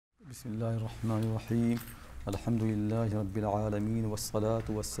Bismillahir Rahmanir Rahim. Alhamdulillahi Rabbil Alameen.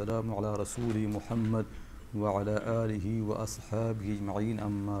 Wassalatu wassalamu ala Rasuli Muhammad wa ala alihi wa ashabihi ajma'in,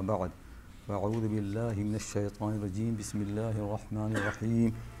 amma ba'd. Fa'udhu billahi minash shaitanir rajim. Bismillahir Rahmanir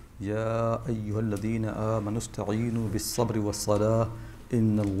Rahim. Ya ayyuhalladhina amanu ista'inu bis sabri was salah.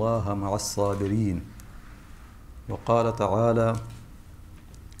 Inna Allaha ma'as sabirin. Wa qala ta'ala: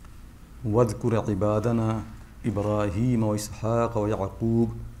 Wadhkur ibadana Ibrahim wa Ishaq wa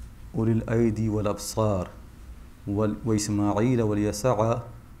Ya'qub أولي الأيدي والأبصار وإسماعيل واليسع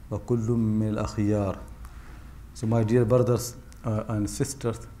وكل من الأخيار. So my dear brothers and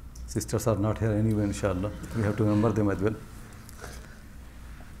sisters are not here anyway, inshallah. We have to remember them as well.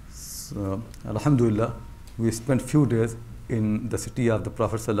 So, Alhamdulillah, we spent few days in the city of the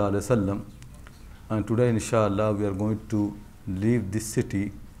Prophet Sallallahu Alaihi Wasallam, and today, inshallah, we are going to leave this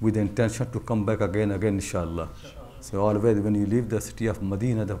city with the intention to come back again, inshallah. So always when you leave the city of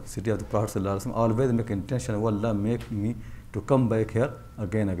Medina, the city of the Prophet ﷺ, always make intention, oh Allah, make me to come back here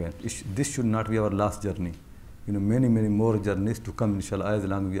again. This should not be our last journey. Many more journeys to come, inshallah, as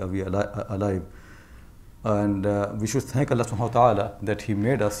long as we are alive. And we should thank Allah subhanahu wa ta'ala that He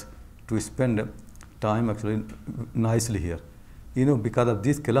made us to spend time actually nicely here. Because of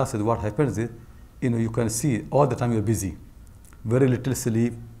these classes, what happens is, you can see all the time you're busy. Very little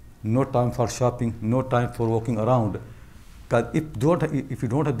sleep, no time for shopping, no time for walking around. Because if you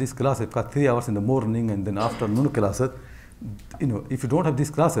don't have these classes, because 3 hours in the morning and then afternoon classes, if you don't have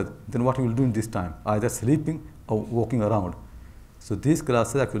these classes, then what you will do in this time? Either sleeping or walking around. So these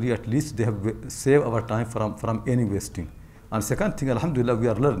classes actually, at least they have saved our time from any wasting. And second thing, alhamdulillah, we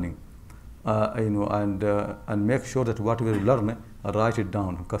are learning, and make sure that whatever we learn, write it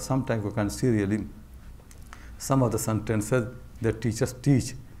down. Because sometimes you can see really some of the sentences that teachers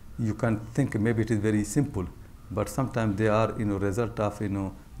teach. You can think maybe it is very simple, but sometimes they are result of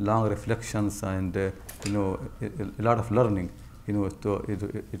long reflections and a lot of learning. So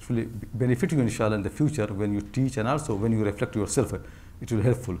it will benefit you, inshallah, in the future when you teach, and also when you reflect yourself, it will be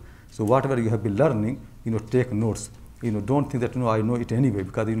helpful. So whatever you have been learning, take notes. Don't think that I know it anyway,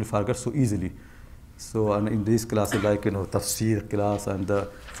 because you will forget so easily. So and in these classes like tafsir class and the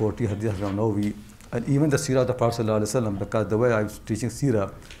 40 hadith of Nawawi, and even the seerah of the Prophet Sallallahu Alaihi Wasallam, because the way I am teaching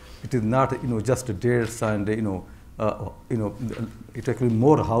seerah, it is not just dates and it actually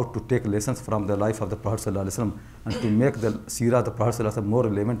more how to take lessons from the life of the Prophet Sallallahu Alaihi Wasallam and to make the seerah of the Prophet Sallallahu Alaihi Wasallam more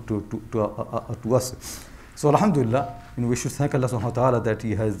relevant to us. So alhamdulillah, we should thank Allah subhanahu wa ta'ala that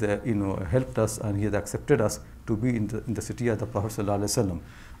He has helped us and He has accepted us to be in the city of the Prophet Sallallahu Alaihi Wasallam.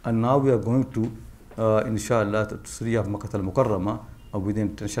 And now we are going to inshallah the city of Makkah al-Mukarramah with the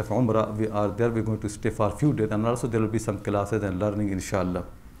intention of Umrah. We are there, we're going to stay for a few days, and also there will be some classes and learning, inshallah.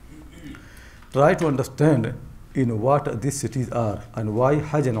 Try to understand what these cities are and why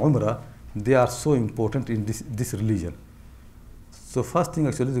Hajj and Umrah, they are so important in this religion. So first thing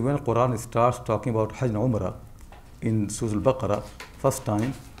actually is when Quran starts talking about Hajj and Umrah in Surah Al-Baqarah, first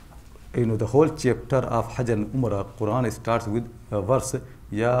time, the whole chapter of Hajj and Umrah, Quran starts with a verse,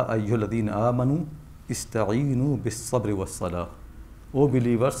 Ya ayyuhalladhina amanu ista'inu bis sabri was salah. O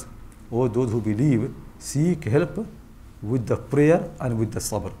believers, O those who believe, seek help with the prayer and with the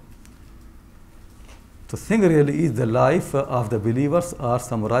sabr. The thing really is the life of the believers are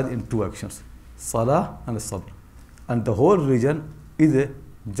summarized in 2 actions, salah and sabr. And the whole religion is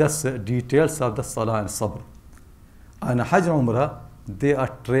just details of the salah and sabr. And Hajj and Umrah, they are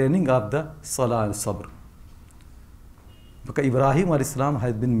training of the salah and sabr. Because Ibrahim alayhi salam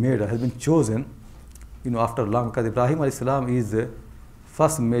has been chosen, after long, because Ibrahim alayhi salam is the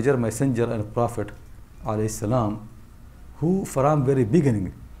first major messenger and prophet alayhi salam, who from very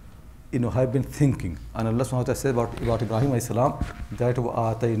beginning have been thinking. And Allah subhanahu wa ta'ala says about Ibrahim alayhi salam that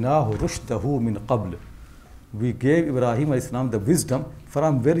وَآتَيْنَاهُ رُشْدَهُ مِنْ قَبْلِ. We gave Ibrahim alayhi salam the wisdom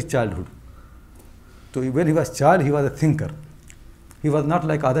from very childhood. So when he was a child, he was a thinker. He was not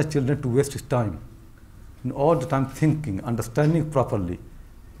like other children to waste his time. All the time thinking, understanding properly.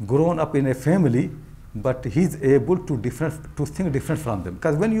 Grown up in a family, but he is able to think different from them.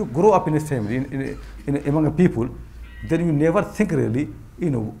 Because when you grow up in a family, among a people, then you never think really,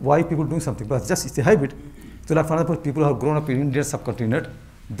 why people doing something, but it's a habit. So like for example, people who have grown up in Indian subcontinent,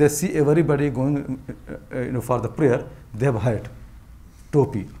 they see everybody going for the prayer, they have hat,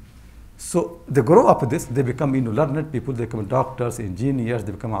 topi. So they grow up with this, they become learned people, they become doctors, engineers,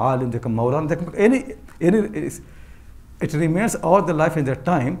 they become alim, they become maulan, they become it remains all the life in their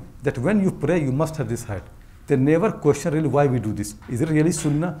time that when you pray, you must have this hat. They never question really why we do this. Is it really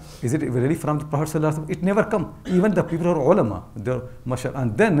sunnah? Is it really from the Prophet Sallallahu Alaihi Wasallam? It never comes. Even the people who are ulama, they're mashallah.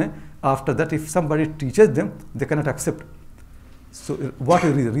 And then after that, if somebody teaches them, they cannot accept. So what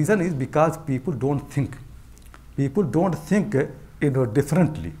is the reason? Reason is because people don't think. People don't think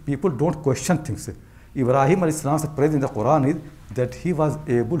differently. People don't question things. Ibrahim alayhi salam's praise in the Quran is that he was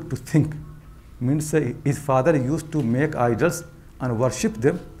able to think. Means his father used to make idols and worship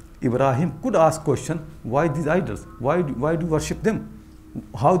them. Ibrahim could ask question, why these idols? Why do you worship them?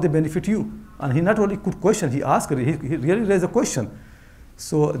 How they benefit you? And he not only could question, he asked, he really raised a question.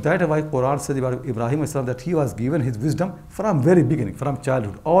 So that is why Quran says about Ibrahim Islam that he was given his wisdom from very beginning, from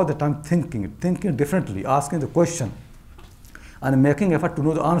childhood, all the time thinking differently, asking the question and making effort to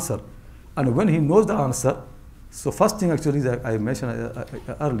know the answer. And when he knows the answer, so first thing actually I mentioned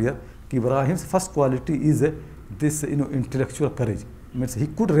earlier, Ibrahim's first quality is this intellectual courage. Means he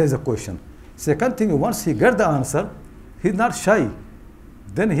could raise a question. Second thing, once he gets the answer, he's not shy.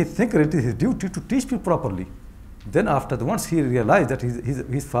 Then he thinks it is his duty to teach people properly. Then after once he realized that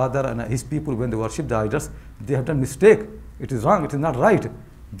his father and his people, when they worship the idols, they have done mistake. It is wrong. It is not right.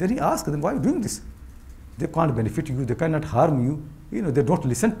 Then he asked them, why are you doing this? They can't benefit you. They cannot harm you. They don't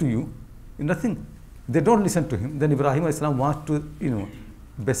listen to you. Nothing. They don't listen to him. Then Ibrahim Islam wants to,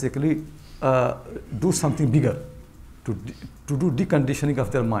 basically do something bigger, to do deconditioning of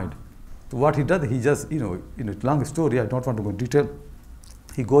their mind. So what he does, he just, long story, I don't want to go into detail.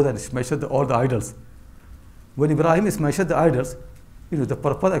 He goes and smashes all the idols. When Ibrahim smashes the idols, the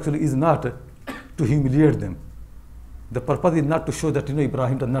purpose actually is not to humiliate them. The purpose is not to show that,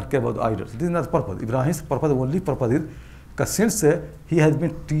 Ibrahim does not care about the idols. This is not the purpose. Ibrahim's purpose, the only purpose is, because since he has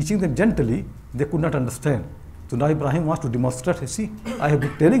been teaching them gently, they could not understand. So now Ibrahim wants to demonstrate, see, I have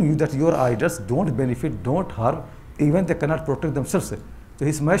been telling you that your idols don't benefit, don't harm, even they cannot protect themselves. So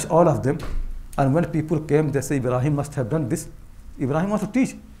he smashed all of them. And when people came, they say, Ibrahim must have done this. Ibrahim wants to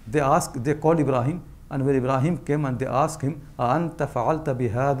teach. They called Ibrahim. And when Ibrahim came and they asked him, أَأَنْتَ فَعَلْتَ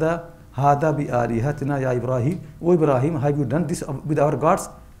بِهَذَا بِآلِهَتِنَا يَا Ibrahim? Oh Ibrahim, have you done this with our gods?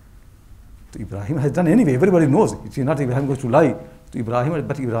 So Ibrahim has done anyway. Everybody knows. It is not Ibrahim going to lie to Ibrahim,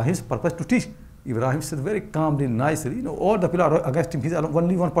 but Ibrahim's purpose to teach. Ibrahim said very calmly, nicely, all the people are against him. He's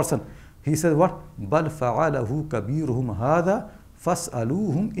only one person. He said what? بَلْ فَعَلَهُ كَبِيرُهُمْ هَذَا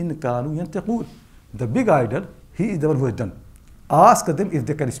فَاسْأَلُوهُمْ إِنْ كَانُوا يَنْتَقُونَ. The big idol, he is the one who has done. Ask them if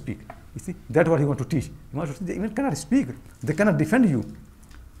they can speak. You see, that's what he wants to teach. He wants to say, they even cannot speak. They cannot defend you.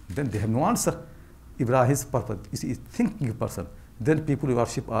 Then they have no answer. Ibrahim's purpose is a thinking person. Then people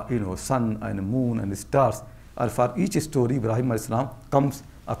worship, sun and moon and stars. And for each story, Ibrahim Islam comes,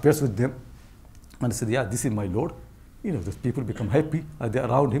 appears with them, and says, yeah, this is my Lord. Those people become happy. They are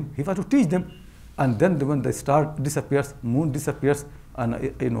around him. He wants to teach them. And then when the star disappears, moon disappears,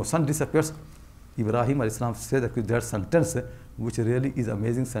 and sun disappears, Ibrahim Islam said that sentence, which really is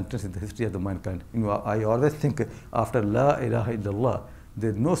amazing sentence in the history of the mankind. I always think after La ilaha illallah,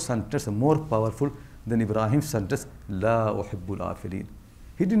 there is no sentence more powerful than Ibrahim's sentence, La uhibbul afilin.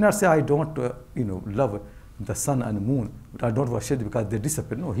 He did not say, I don't, love the sun and moon, but I don't worship them because they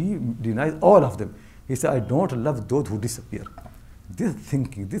disappear. No, he denies all of them. He said, I don't love those who disappear. This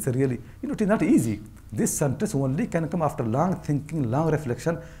thinking, this really, it is not easy. This sentence only can come after long thinking, long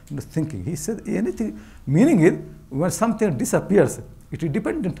reflection, thinking. He said anything, meaning is, when something disappears, it is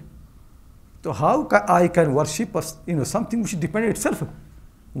dependent. So how I can worship something which is dependent itself?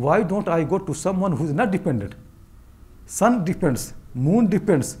 Why don't I go to someone who is not dependent? Sun depends, moon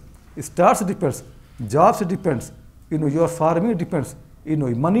depends, stars depends, jobs depends, your farming depends,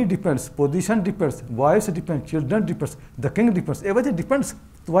 money depends, position depends, wives depends, children depends, the king depends, everything depends.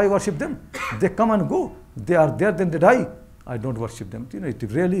 So why worship them? They come and go. They are there, then they die. I don't worship them. It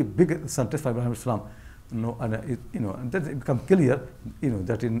is really big sentence for Ibrahim Islam. And then it becomes clear,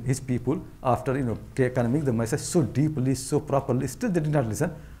 that in his people, after, can the message so deeply, so properly, still they did not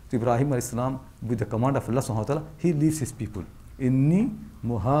listen to Ibrahim Islam with the command of Allah subhanahu wa ta'ala. He leaves his people. Inni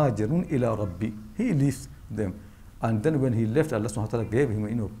muhajirun ila rabbi. He leaves them. And then when he left, Allah subhanahu wa ta'ala gave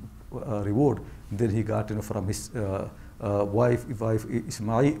him, a reward. Then he got, from his wife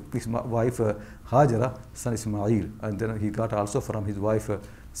Hajara, son Ismail. And then he got also from his wife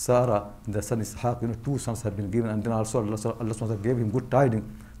Sarah, the son Ishaq, 2 sons have been given, and then also Allah subhanahu wa ta'ala gave him good tidings.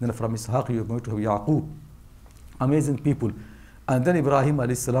 Then from Ishaq you are going to have Yaqub. Amazing people. And then Ibrahim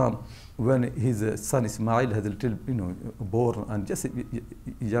alayhi salam, when his son Ismail has a little, born and just a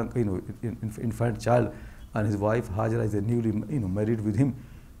young, infant child, and his wife Hajara is a newly, married with him,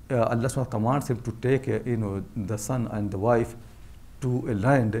 Allah subhanahu wa ta'ala commands him to take, the son and the wife to a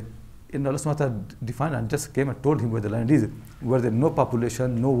land. And Allah subhanahu wa ta'ala defined and just came and told him where the land is, where there is no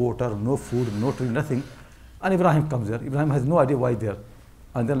population, no water, no food, no tree, nothing. And Ibrahim comes there. Ibrahim has no idea why there.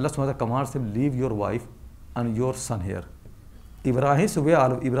 And then Allah subhanahu wa ta'ala commands him, leave your wife and your son here. Ibrahim's way,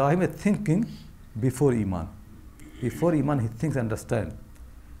 Ibrahim is thinking before Iman. Before Iman, he thinks and understands.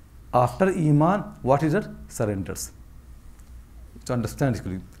 After Iman, what is it? Surrenders. To understand it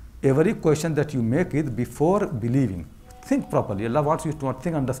clearly. Every question that you make is before believing. Think properly. Allah wants you to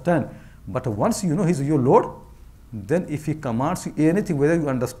think, understand. But once you know He is your Lord, then if He commands you anything, whether you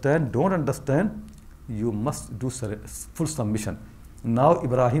understand, don't understand, you must do full submission. Now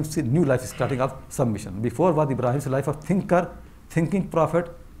Ibrahim's new life is starting of submission. Before was Ibrahim's life of thinker, thinking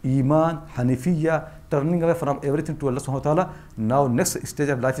prophet, Iman, Hanifiyya, turning away from everything to Allah subhanahu wa ta'ala. Now next stage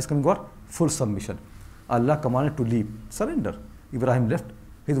of life is coming what? Full submission. Allah commanded to leave, surrender. Ibrahim left.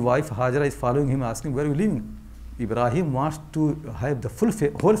 His wife Hajra is following him, asking, where are you leaving? Ibrahim wants to have the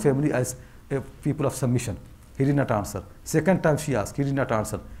whole family as a people of submission. He did not answer. Second time she asked, he did not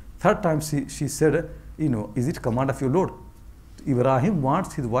answer. Third time she said, is it command of your Lord? Ibrahim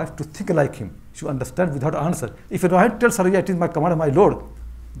wants his wife to think like him. She understand without answer. If Ibrahim tells her, yeah, it is my command of my Lord,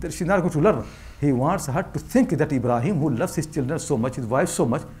 then she's not going to learn. He wants her to think that Ibrahim, who loves his children so much, his wife so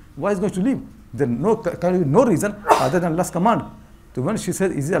much, why is going to leave? Then can be no reason other than Allah's command. So when she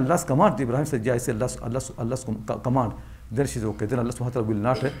said, is it Allah's command? Ibrahim said, yeah, it's Allah's command. Then she's okay. Then Allah subhanahu wa ta'ala will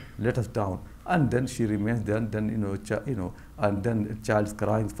not let us down. And then she remains there. And then and then the child is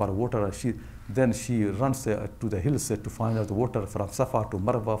crying for water. Then she runs to the hills to find out the water from Safa to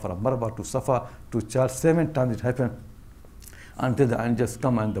Marwa, from Marwa to Safa to child. 7 times it happened until the angels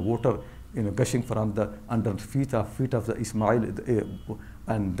come and the water gushing from the under feet of the Ismail.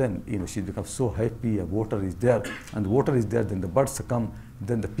 And then she becomes so happy. Water is there, and the water is there. Then the birds come.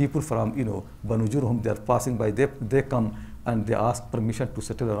 Then the people from Banu Jurhum, they are passing by. They come and they ask permission to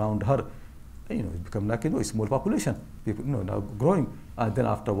settle around her. It become like a small population. People now growing. And then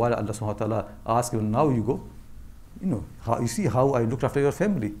after a while, Allah subhanahu wa ta'ala asks him, now you go. You see how I looked after your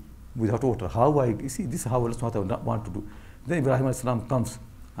family without water. You see this is how Allah subhanahu wa ta'ala want to do. Then Ibrahim al-Salam comes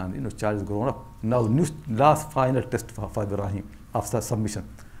and child is grown up. Now last final test for Ibrahim after submission.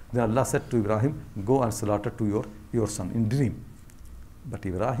 Then Allah said to Ibrahim, go and slaughter to your son in dream. But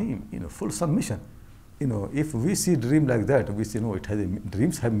Ibrahim, full submission. If we see dream like that, we say no,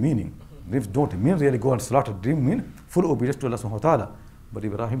 dreams have meaning. Dreams don't mean really go and slaughter. Dream mean full obedience to Allah subhanahu wa ta'ala. But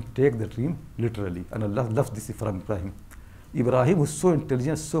Ibrahim take the dream literally, and Allah loves this from Ibrahim. Ibrahim was so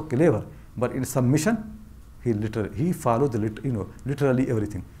intelligent, so clever, but in submission, he followed literally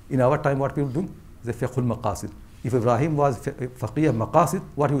everything. In our time, what people do? They fiqhul maqasid. If Ibrahim was faqih maqasid,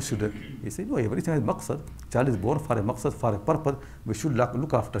 what he should do? He said, no, everything has maqsad. Child is born for a maqsad, for a purpose. We should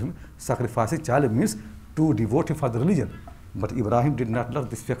look after him. Sacrificing child means to devote him for the religion. But Ibrahim did not love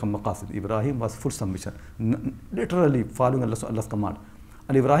this fiqh maqasid. Ibrahim was full submission, literally following Allah's command.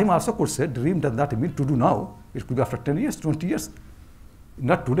 And Ibrahim also could say, dream does not mean to do now. It could be after 10 years, 20 years.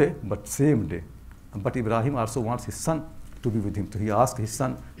 Not today, but same day. But Ibrahim also wants his son to be with him. So he asked his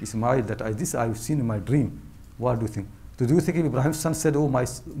son Ismail that this I have seen in my dream. What do you think? So do you think if Ibrahim's son said, oh, my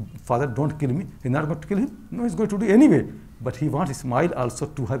father, don't kill me, he's not going to kill him? No, he's going to do anyway. But he wants Ismail also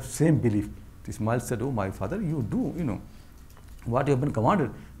to have same belief. Ismail said, oh, my father, you do, what you have been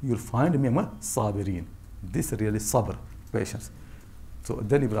commanded. You will find me among sabirin. This really sabr, patience. So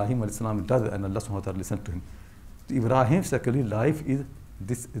then Ibrahim al-Salam does, and Allah subhanahu wa ta'ala listened to him. Ibrahim's secondary life is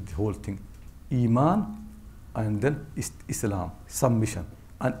the whole thing. Iman, and then Islam, submission.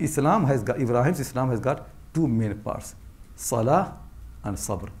 And Ibrahim's Islam has got 2 main parts, Salah and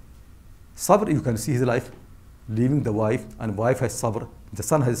Sabr. Sabr, you can see his life, leaving the wife, and wife has Sabr, the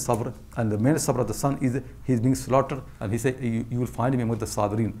son has Sabr, and the main Sabr of the son is he's being slaughtered, and he said, you will find him among the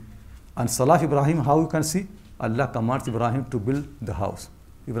Sabirin. And Salah of Ibrahim, how you can see? Allah commands Ibrahim to build the house.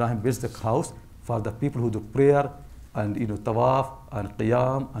 Ibrahim builds the house for the people who do prayer, and tawaf, and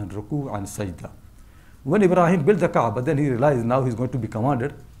qiyam, and ruku, and sajda. When Ibrahim built the Kaaba, then he realized now he's going to be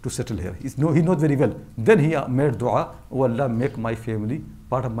commanded to settle here. He knows very well. Then he made dua, oh Allah, make my family,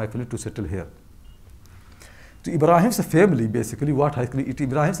 part of my family to settle here. So Ibrahim's family, basically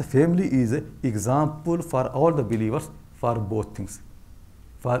Ibrahim's family is an example for all the believers for both things,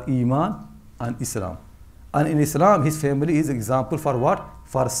 for Iman and Islam. And in Islam, his family is example for what?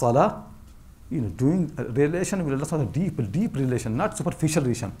 For Salah, doing a relation with Allah, deep relation, not superficial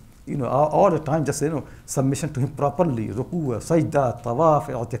relation. All the time, just submission to him properly. Ruku, sajda, tawaf,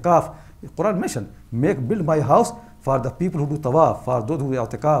 i'tikaf. Quran mentioned, build my house for the people who do tawaf, for those who do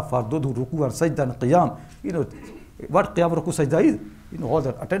i'tikaf, for those who ruku and sajda and qiyam. What qiyam, ruku, sajda is? All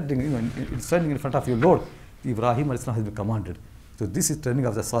that attending, standing in front of your Lord. Ibrahim has been commanded. So this is training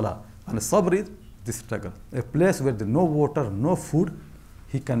of the Salah. And the Sabr is this struggle. A place where there is no water, no food,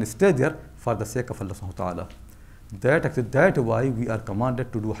 he can stay there for the sake of Allah subhanahu wa ta'ala. That's why we are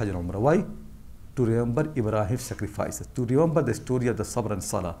commanded to do Hajj and Umrah. Why? To remember Ibrahim's sacrifices, to remember the story of the Sabr and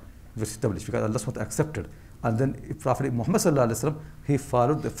Salah, which was established because Allah subhanahu wa ta'ala accepted. And then Prophet Muhammad sallallahu alaihi wasallam, he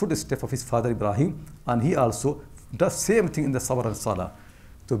followed the footsteps of his father Ibrahim, and he also does same thing in the sabr and salah.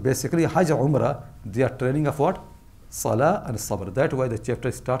 So basically, Hajj and Umrah, they are training of what? Salah and sabr. That's why the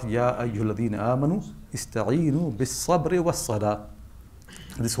chapter starts, Ya ayyuhalladhina amanu ista'inu bis sabri was salah.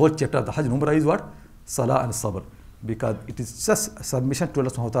 This whole chapter of the Hajj and Umrah is what? Salah and sabr. Because it is just submission to Allah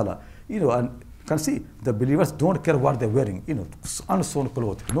subhanahu wa ta'ala. And you can see the believers don't care what they're wearing, unsewn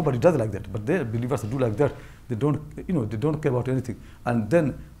clothes. Nobody does like that, but the believers do like that. They don't, they don't care about anything. And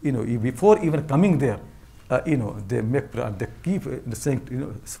then, before even coming there, they make prayer, they keep saying,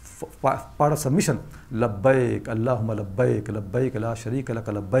 part of submission, labbaik, Allahumma labbaik, labbaik la sharika lak,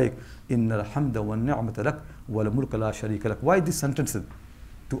 labbaik, inna alhamda wa ni'mata lak, wa mulka la sharika lak. Why these sentences?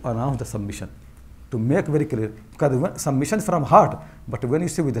 To announce the submission, to make very clear, because submission from heart, but when you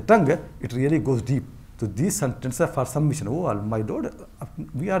say with the tongue, it really goes deep. So these sentences are for submission. Oh my Lord,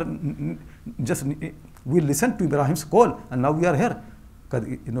 we listened to Ibrahim's call, and now we are here. Because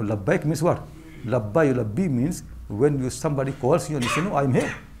labbaik means what? Labbi means when somebody calls you and you say, no, I'm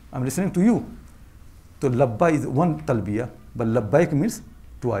here, I'm listening to you. So labba is one talbiyah, but labbaik means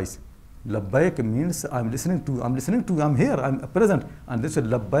twice. Labbaik means I'm listening to you, I'm here, I'm present. And this is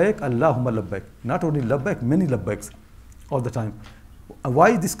labbaik, Allahumma labbaik. Not only labbaik, many labbaiks all the time.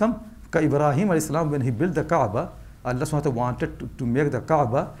 Why this come? Because Ibrahim alayhi salam, when he built the Kaaba, Allah subhanahu wa ta'ala wanted to make the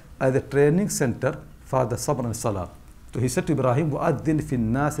Kaaba as a training center for the sabr and salah. So he said to Ibrahim, وَأَذِّنْ فِي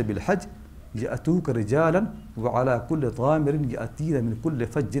النَّاسِ بِالْحَجِّ يَأْتُوكَ رِجَالًا وَعَلَى كُلِّ ضَامِرٍ يَأْتِينَ مِنْ كُلِّ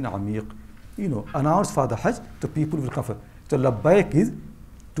فَجٍّ عَمِيقٍ. Announce for the Hajj, the people will come. So labbaik is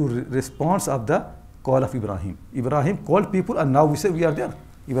to response of the call of Ibrahim. Ibrahim called people, and now we say we are there.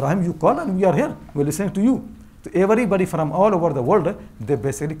 Ibrahim, you call and we are here. We are listening to you. So everybody from all over the world, they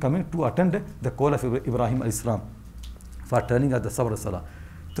basically coming to attend the call of Ibrahim alayhi salam for turning at the sabr salah.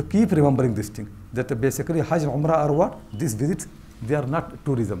 So keep remembering this thing, that basically Hajj and Umrah are what? These visits, they are not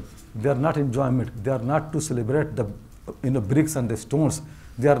tourism. They are not enjoyment. They are not to celebrate the bricks and the stones.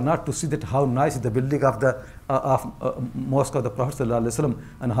 They are not to see that how nice is the building of the mosque of the Prophet ﷺ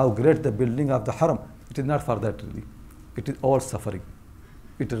and how great the building of the Haram. It is not for that really. It is all suffering.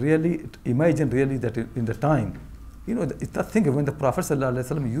 Imagine really that in the time, it's a thing when the Prophet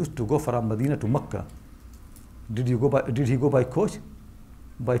ﷺ used to go from Medina to Mecca. Did he go by coach?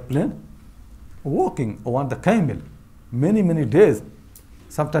 By plane? Walking on the camel. Many days.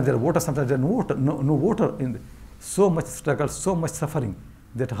 Sometimes there is water, sometimes there is no water. So much struggle, so much suffering.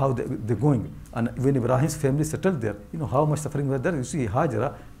 That how they're going. And when Ibrahim's family settled there, how much suffering was there. You see,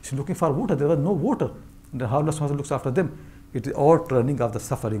 Hajra, she's looking for water. There was no water. And how Allah looks after them. It is all turning of the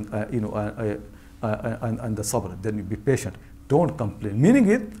suffering, and the sabr. Then you be patient. Don't complain. Meaning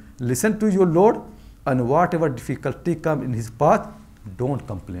is, listen to your Lord, and whatever difficulty come in His path, don't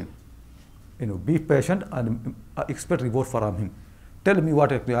complain. Be patient and expect reward from Him. Tell me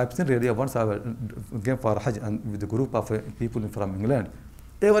what I've seen really. Once I came for Hajj and with a group of people from England.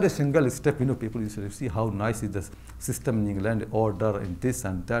 Every single step, people used to see how nice is the system in England, order and this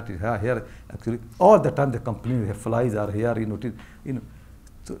and that. Here, actually, all the time they complain, flies are here,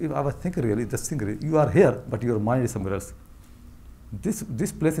 So if I was thinking really, you are here, but your mind is somewhere else. This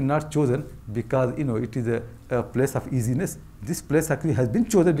place is not chosen because, it is a place of easiness. This place actually has been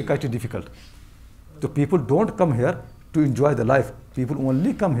chosen because it is difficult. So people don't come here to enjoy the life. People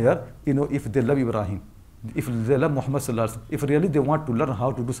only come here, if they love Ibrahim. If they love Muhammad sallallahu alaihi wasallam, if really they want to learn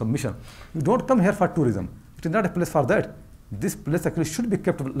how to do submission, you don't come here for tourism. It is not a place for that. This place actually should be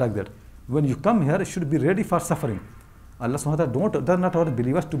kept like that. When you come here, it should be ready for suffering. Allah subhanahu wa ta'ala does not want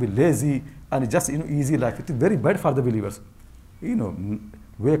believers to be lazy and just easy life. It is very bad for the believers.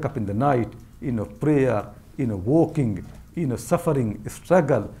 Wake up in the night, prayer, walking, suffering,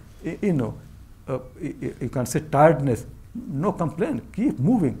 struggle, you can say tiredness. No complaint. Keep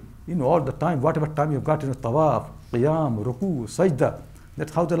moving. All the time, whatever time you've got, tawaf, qiyam, ruku, sajda.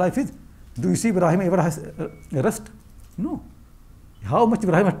 That's how the life is. Do you see Ibrahim ever has rest? No. How much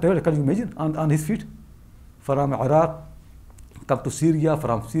Ibrahim has traveled, can you imagine, on his feet? From Iraq, come to Syria.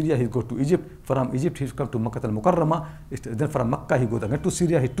 From Syria, he go to Egypt. From Egypt, he come to Makkah al-Mukarramah. Then from Makkah, he goes again to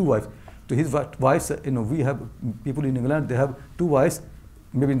Syria. He had 2 wives. To his wives, we have people in England, they have 2 wives,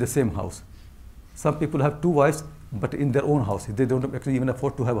 maybe in the same house. Some people have 2 wives, but in their own house. They don't actually even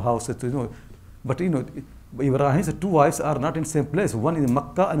afford to have a house. But Ibrahim's 2 wives are not in the same place. One in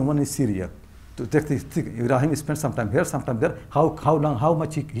Makkah and one in Syria. To take this thing, Ibrahim spends some time here, some time there. How long, how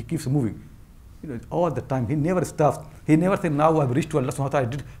much he keeps moving. All the time. He never stops. He never said, now I've reached to Allah subhanahu wa ta'ala, I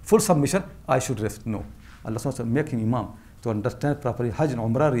did full submission, I should rest. No. Allah subhanahu wa ta'ala make him imam. to understand properly, Hajj and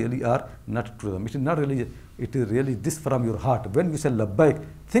Umrah really are not tourism. It is not really, it is really this from your heart. When you say labbaik,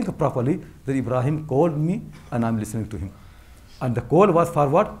 think properly that Ibrahim called me and I'm listening to him. And the call was for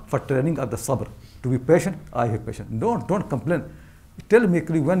what? For training of the sabr. To be patient, I have patience. Don't complain. Tell me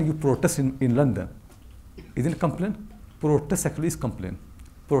clearly when you protest in London. Isn't complaint? Protest actually is complaint.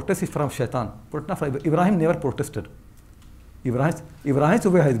 Protest is from shaitan. Ibrahim never protested. Ibrahim's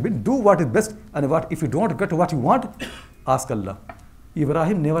way has been do what is best, and what if you don't get what you want, ask Allah.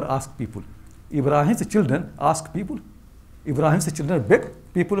 Ibrahim never asked people. Ibrahim's children ask people. Ibrahim's children beg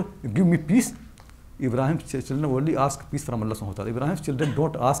people, give me peace. Ibrahim's children only ask peace from Allah subhanahu wa ta'ala. Ibrahim's children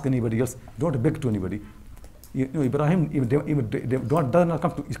don't ask anybody else, don't beg to anybody. Ibrahim does not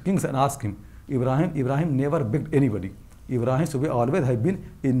come to kings and ask him. Ibrahim never begged anybody. Ibrahim's way always have been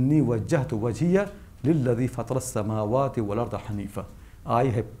inni wajjahtu wajhiya lilladhi fatara as-samawati wal arda hanifa. I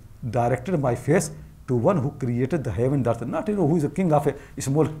have directed my face to one who created the heaven and earth. Not who is the king of a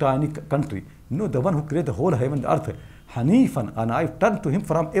small tiny country. No, the one who created the whole heaven and earth. Hanifan, and I turned to him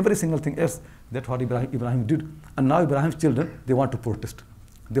from every single thing else. That's what Ibrahim did. And now Ibrahim's children, they want to protest.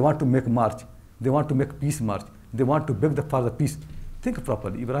 They want to make march. They want to make peace march. They want to beg for the peace. Think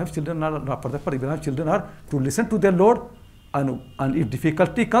properly. Ibrahim's children are not for that part. Ibrahim's children are to listen to their Lord, and if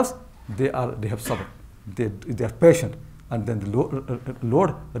difficulty comes, they have sabr. They are patient, and then the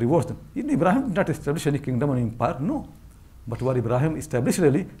Lord rewards them. Ibrahim did not establish any kingdom or empire, no. But what Ibrahim established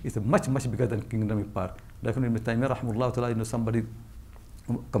really is much bigger than kingdom empire. Like Ibn Taymiyyah rahimahullah ta'ala, somebody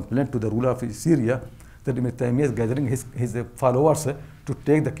complained to the ruler of Syria that Ibn Taymiyyah is gathering his followers to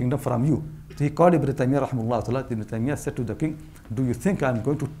take the kingdom from you. So he called Ibn Taymiyyah rahimahullah ta'ala. Ibn Taymiyyah said to the king, do you think I am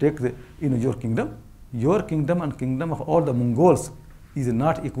going to take your kingdom? Your kingdom and kingdom of all the Mongols is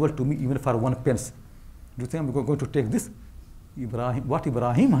not equal to me even for 1 pence. Do you think I am going to take this? What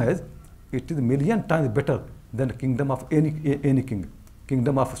Ibrahim has, it is a million times better than the kingdom of any king.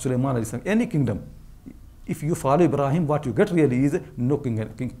 Kingdom of Sulaiman alayhi salam, any kingdom. If you follow Ibrahim, what you get really is no king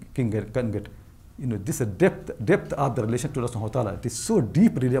can get. This depth of the relation to Allah subhanahu wa ta'ala. It is so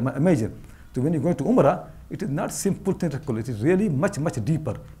deep, really. Imagine. So when you go to Umrah, it is not simple theoretical. It is really much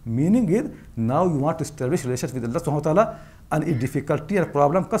deeper. Meaning is now you want to establish relations with Allah subhanahu wa ta'ala, and if difficulty or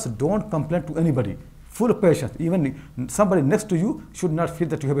problem comes, don't complain to anybody. Full patience. Even somebody next to you should not feel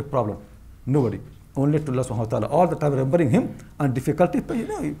that you have a problem. Nobody. Only to Allah subhanahu wa ta'ala. All the time remembering him, and difficulty,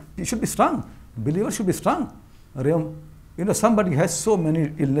 you should be strong. Believer should be strong. Somebody has so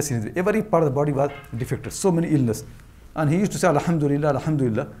many illnesses. Every part of the body was defective. So many illness. And he used to say, Alhamdulillah,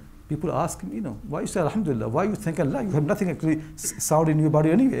 Alhamdulillah. People ask him, why you say Alhamdulillah? Why you thank Allah? You have nothing actually sound in your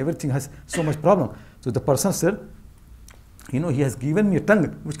body anyway. Everything has so much problem. So the person said, he has given me a tongue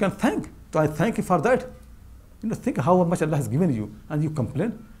which can thank. So I thank you for that. Think how much Allah has given you, and you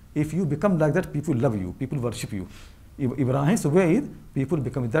complain. If you become like that, people love you. People worship you. Ibrahim's way is people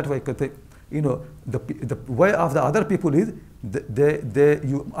become that way. The way of the other people is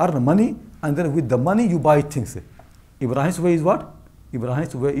you earn money, and then with the money you buy things. Ibrahim's way is what?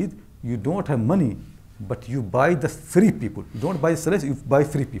 Ibrahim's way is you don't have money, but you buy the free people. You don't buy slaves, you buy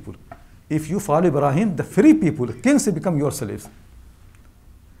free people. If you follow Ibrahim, the free people, kings become your slaves.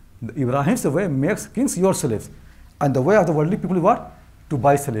 Ibrahim's way makes kings your slaves. And the way of the worldly people is what? To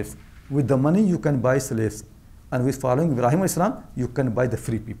buy slaves. With the money you can buy slaves. And with following Ibrahim Islam, you can buy the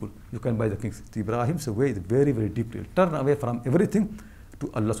free people. You can buy the kings. Ibrahim's way is very deep. Turn away from everything to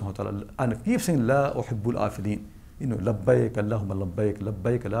Allah subhanahu wa ta'ala. And keep saying, La uhibbul afidin. Labbaik, Allahumma labbaik,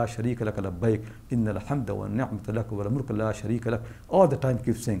 labbaik, la sharika laka labbaik, inna alhamda wa ni'mata laka wa mulka la sharika lak. All the time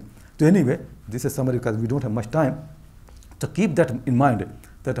keep saying. So anyway, this is summary because we don't have much time. To keep that in mind,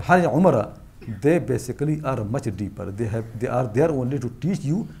 that Hajj Umrah, they basically are much deeper. They are there only to teach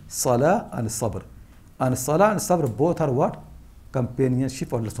you Salah and Sabr. And Salah and Sabr both are what?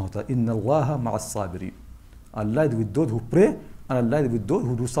 Companionship of Allah subhanahu wa ta'ala. Inna Allaha ma'as sabirin. Allah is with those who pray, and Allah is with those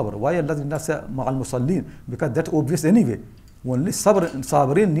who do sabr. Why Allah did not say ma'al musallin? Because that's obvious anyway. Only sabr and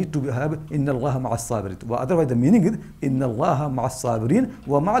sabirin need to have inna Allaha ma'as sabirin. Otherwise the meaning is inna Allaha ma'as sabirin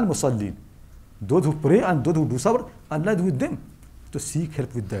wa ma'al musallin. Those who pray and those who do sabr, Allah is with them. To seek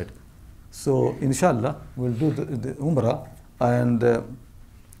help with that. So inshallah we'll do the Umrah, and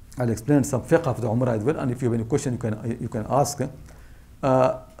I'll explain some fiqh of the Umrah as well. And if you have any question, you can ask.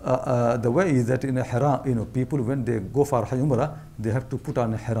 The way is that in a haram, people when they go for Hajj Umrah, they have to put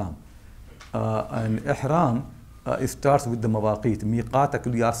on a haram. And ihram it starts with the mawaqit. Miqat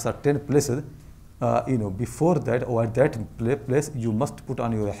actually are certain places. Before that or at that place, you must put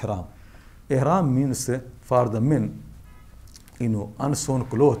on your ihram. Ihram means for the men, unsewn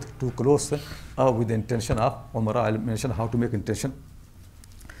cloth, two clothes with the intention of Umrah. I'll mention how to make intention.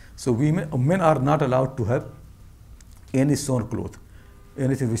 So men are not allowed to have any sewn cloth,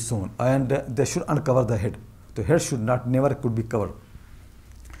 anything which sewn, and they should uncover the head. The head should not, never could be covered.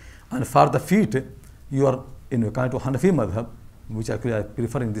 And for the feet, you are kind of Hanafi madhab, which actually I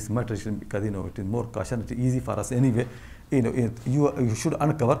prefer in this matter because it is more caution, it is easy for us anyway. You should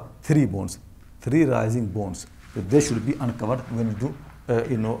uncover 3 bones, 3 rising bones. So they should be uncovered when you do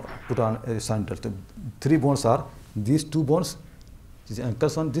put on a sandal. So 3 bones are these 2 bones, this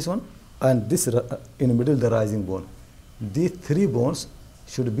anchors on this one, and this in the middle the rising bone. These 3 bones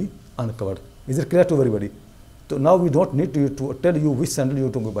should be uncovered. Is it clear to everybody? So now we don't need to tell you which sandal you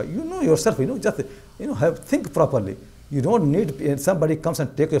to go buy. You know yourself. Just think properly. You don't need somebody comes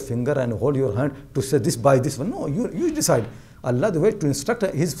and take your finger and hold your hand to say this, buy this one. No, you decide. Allah the way to instruct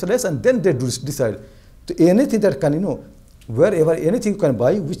His place, and then they decide. So anything that can wherever anything you can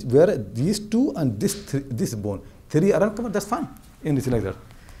buy, where these 2 and this bone 3 are uncovered, that's fine. Anything like that.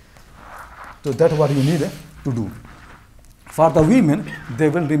 So that's what you need to do. For the women, they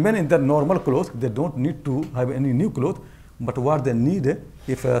will remain in their normal clothes. They don't need to have any new clothes. But what they need,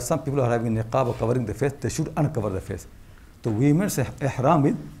 if some people are having niqab or covering the face, they should uncover the face. So women's ihram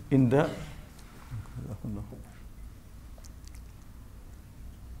is in the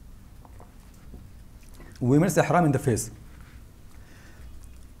women's ihram in the face.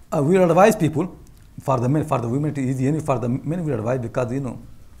 We will advise people, for the men, for the women it is easy, for the men we advise because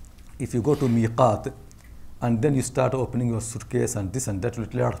if you go to miqat and then you start opening your suitcase and this and that will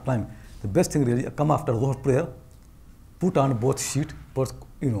take a lot of time. The best thing really, come after Dhuhr prayer, put on both sheet,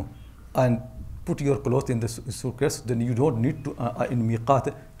 and put your clothes in the suitcase. Then you don't need to in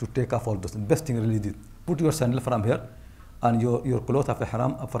miqat to take off all those. The best thing really is put your sandal from here and your clothes of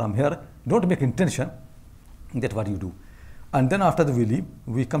ihram from here. Don't make intention. That's what you do. And then after we leave,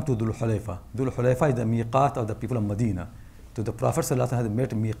 we come to Dhul Hulayfa. Dhul Hulayfa is the miqat of the people of Medina. So the Prophet ﷺ has made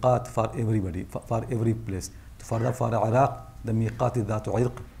miqat for everybody, for every place. For Iraq, the miqat is Dhatu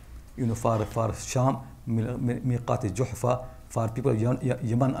Irq. For Sham, miqat is Juhfa. For people of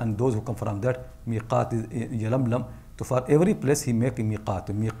Yemen and those who come from that, miqat is Yalamlam. So for every place he make a miqat.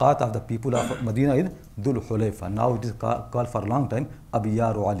 Miqat of the people of Medina is Dhul Hulayfa. Now it is called for a long time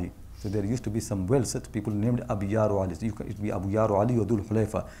Abiyaru Ali. So there used to be some wells that people named Abiyaru Ali. So it be Abiyaru Ali or Dhul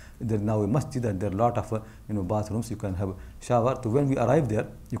Hulayfa. There is now a masjid and there are a lot of bathrooms. You can have shower. So when we arrive there,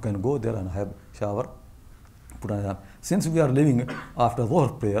 you can go there and have shower. Put on. Since we are living after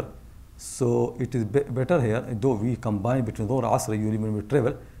Dhuhr prayer, so it is better here. Though we combine between Dhuhr and Asr, usually when we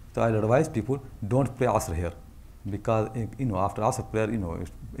travel, so I advise people don't pray Asr here, because after Asr prayer,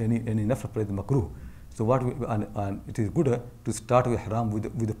 any nafil prayer is makruh. So what and it is good to start with ihram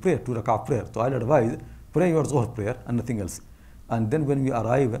with the prayer, 2 rak'ah prayer. So I advise pray your Dhuhr prayer and nothing else. And then when we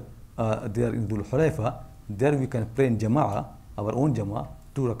arrive there in Dhul Hulayfa, there we can pray in Jama'ah, our own Jama'ah,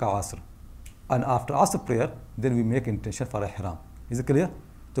 2 rak'ah Asr. And after Asr prayer, then we make intention for ihram. Is it clear?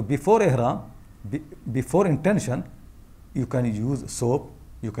 So before ihram, before intention, you can use soap,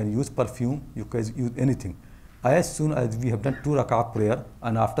 you can use perfume, you can use anything. As soon as we have done 2 rak'ah prayer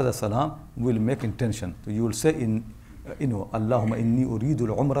and after the salam, we will make intention. So you will say Allahumma inni uridu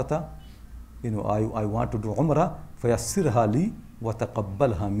al-umrata, I want to do umrah, fayassirha li wa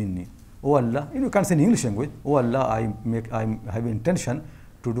taqabbalha minni. Oh Allah, you can say in English language, oh Allah, I have intention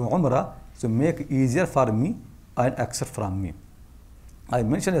to do umrah, so make easier for me and accept from me. I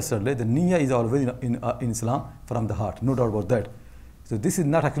mentioned yesterday, the niyyah is always in Islam from the heart, no doubt about that. So this is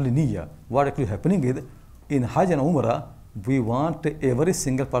not actually niyyah. What actually happening is, in Hajj and Umrah, we want every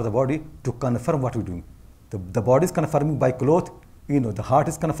single part of the body to confirm what we're doing. The body is confirming by cloth, the heart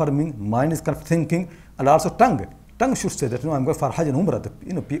is confirming, mind is thinking, and also tongue. Tongue should say that, I'm going for Hajj and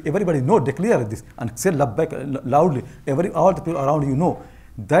Umrah. Everybody declare this and say labbaik loudly. All the people around you know.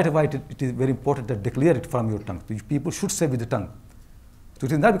 That's why it is very important that declare it from your tongue. So people should say with the tongue. So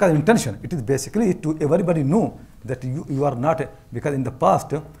it is not because of intention. It is basically to everybody know that you are not, because in the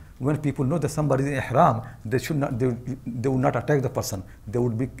past, when people know that somebody is in ihram, they would not attack the person. They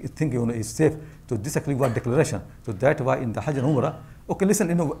would be thinking is safe. So this actually was declaration. So that's why in the Hajj and Umrah, okay, listen,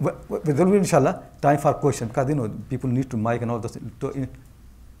 there will be inshallah time for question, because people need to mic and all this.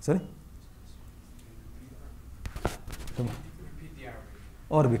 Sorry?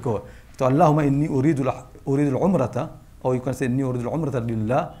 Or because so Allahumma inni uridu al-umrata, or you can say inni uridu al-umrata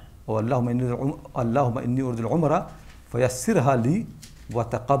lillah, or Allahumma inni uridu al-umrah fayassirha li wa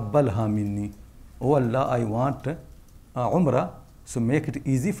taqabbalha minni. Oh Allah, I want umrah, so make it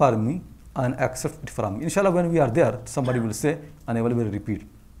easy for me and accept it from me. Inshallah, when we are there, somebody will say and I will repeat.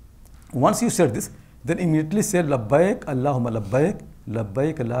 Once you said this, then immediately say labbaik Allahumma labbaik,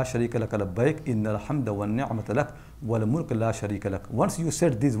 labbaik la sharika lak labbaik, innal hamda wan ni'mata lak wal mulk la sharika lak. Once you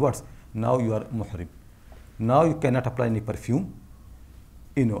said these words, now you are muhrim. Now you cannot apply any perfume,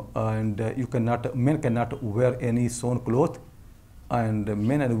 and men cannot wear any sewn cloth, and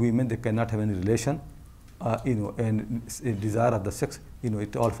men and women, they cannot have any relation, and desire of the sex,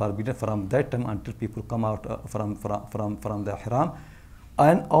 it all forbidden from that time until people come out from the ihram,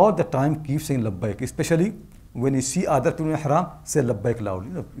 and all the time keep saying labbaik, especially when you see other people in ihram, say labbaik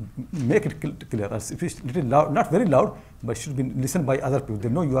loud, make it clear. If it's little loud, not very loud, but should be listened by other people. They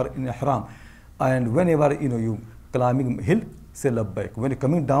know you are in ihram, and whenever you climbing hill, say labbaik. When you're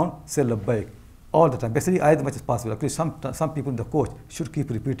coming down, say labbaik. All the time, basically as much as possible. Actually, some people in the coach should keep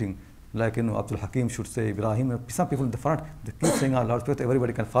repeating, like Abdul Hakim should say, Ibrahim. Some people in the front, they keep saying out loud, so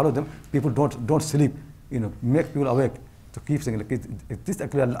everybody can follow them. People don't sleep. Make people awake to keep saying. Like this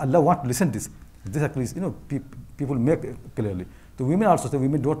actually, Allah wants to listen to this. This actually is, people make it clearly. The women also say,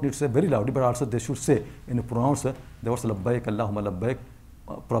 women don't need to say very loudly, but also they should say, pronounce the words labbaik, Allahumma labbaik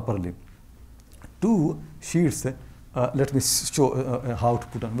properly. 2 sheets. Let me show how to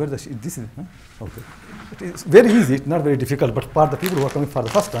put on. Where the sheet? This is okay. It is very easy. It's not very difficult. But for the people who are coming for the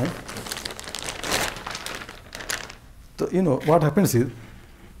first time, so what happens is,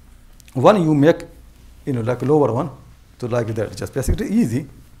 one you make like a lower one, so like that. Just basically easy.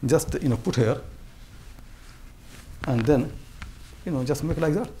 Just put here, and then just make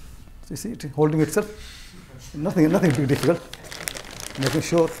like that. So you see it holding itself. Nothing big difficult. Making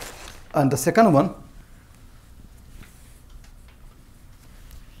sure. And the second one,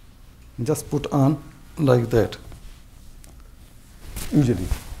 just put on like that, usually.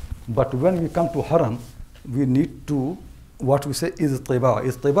 But when we come to haram, we need to, what we say is tiba.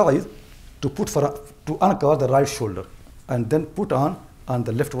 Tiba is to put to uncover the right shoulder, and then put on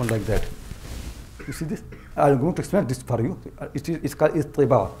the left one like that. You see this? I'm going to explain this for you. It's called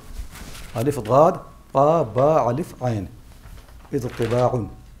tiba. Alif Gad, Qa, Ba, Alif, Ain. It's tiba'un.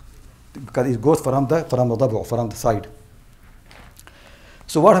 Because it goes from the dabu, from the side.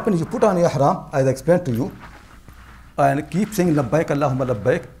 So what happens? You put on your ihram, as I explained to you, and keep saying labbaik Allahumma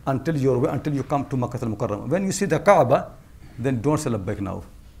labbaik until you come to Makkah al-Mukarramah. When you see the Kaaba, then don't say labbaik now,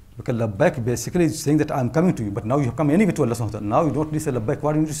 because labbaik basically is saying that I'm coming to you. But now you have come anyway to Allah subhanahu wa ta'ala. Now you don't need to say labbaik.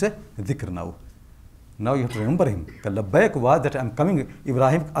 What do you need to say? Dhikr now. Now you have to remember him. Because labbaik was that I'm coming.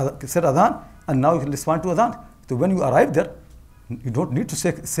 Ibrahim said adhan, and now you respond to adhan. So when you arrive there, you don't need to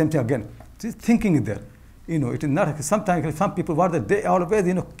say same thing again. Just thinking is there. It is not. Sometimes some people, they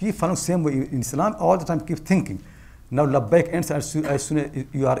always keep following same way in Islam. All the time keep thinking. Now labbaik ends as soon as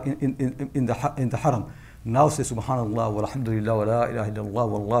you are in the haram. Now say subhanallah walhamdulillah wa la ilaha illallah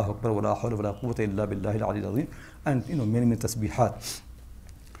wallahu akbar wa la hawla wa la quwwata illa billahi al-ali al-azim, and many tasbihat.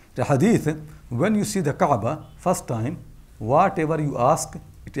 The hadith, when you see the Kaaba first time, whatever you ask,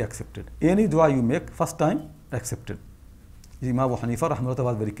 it is accepted. Any dua you make first time, accepted. Imam Abu Hanifa rahimahullah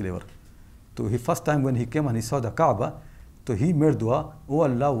was very clever. So he first time when he came and he saw the Kaaba, so he made dua, oh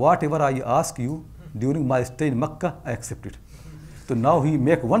Allah, whatever I ask you during my stay in Makkah, I accept it. So now he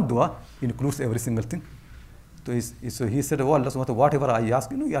make one dua, includes every single thing. So he said, oh Allah, whatever I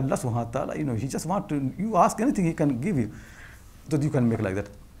ask, Allah subhanahu wa ta'ala, he just want to, you ask anything, he can give you. So you can make like that.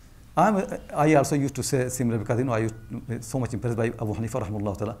 I also used to say similar, because I was so much impressed by Abu Hanifa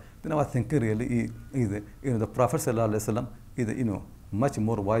rahimahullah ta'ala. Then I was thinking really, the Prophet sallallahu alaihi wasallam is much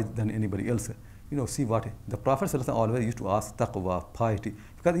more wise than anybody else. See what the Prophet sallallahu alaihi wasallam always used to ask taqwa, piety,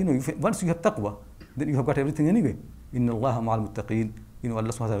 because once you have taqwa, then you have got everything anyway. Inna Allah ma'al muttaqeen. Allah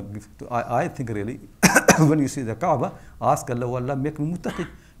subhanahu wa ta'ala gives. I think really, when you see the Kaaba, ask Allah, oh Allah, make me muttaqi.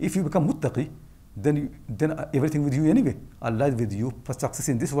 If you become muttaqi, then everything with you anyway. Allah is with you. For success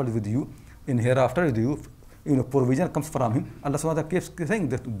in this world is with you. In hereafter is with you. Provision comes from him. Allah subhanahu wa ta'ala keeps saying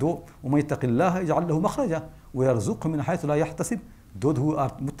that, though وَمَن يَتَّقِ اللَّهَ يَجْعَل لَهُ مَخْرَجًا وَيَرْزُقْهُ مِنْ حَيْثُ لَا يَحْتَسِبُ. Those who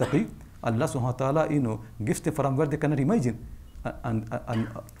are muttaqi, Allah subhanahu wa ta'ala gives them from where they cannot imagine. And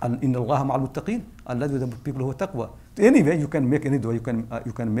in Allah ma'al muttaqeen, Allah is with the people who are taqwa. Anyway, you can make any dua. You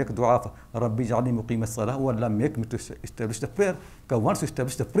can make dua for Rabbi ja'alni muqim as-salah. Oh Allah, make me to establish the prayer. Because once you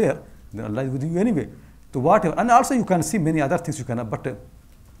establish the prayer, then Allah is with you anyway. So whatever, and also you can see many other things you can. But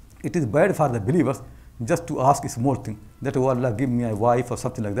it is bad for the believers just to ask a small thing. That, oh Allah, give me a wife or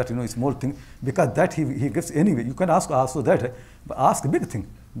something like that. A small thing, because that he gives anyway. You can ask also that, but ask a big thing,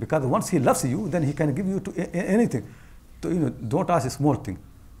 because once he loves you, then he can give you to anything. So don't ask a small thing.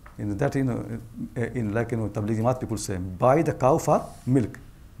 That like Tabligh Jamaat people say, buy the cow for milk,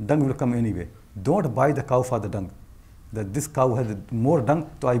 dung will come anyway. Don't buy the cow for the dung. That this cow has more dung,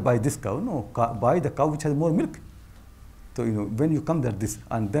 so I buy this cow. No, buy the cow which has more milk. So when you come there, this,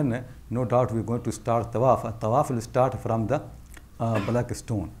 and then no doubt we're going to start tawaf. And tawaf will start from the black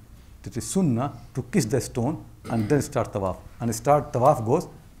stone. It is sunnah to kiss the stone and then start tawaf. And start tawaf goes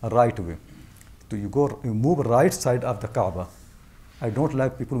right way. you move right side of the Kaaba. I don't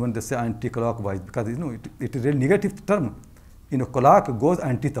like people when they say anti-clockwise, because it is a really negative term. Clock goes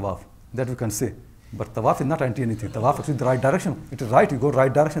anti-tawaf. That we can say. But tawaf is not anti anything. Tawaf is the right direction. It is right. You go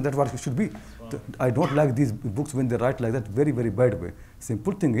right direction. That's what it should be. I don't like these books when they write like that. Very, very bad way.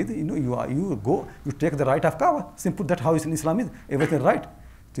 Simple thing is, you take the right of Kaaba. Simple. That's how in Islam is. Everything right.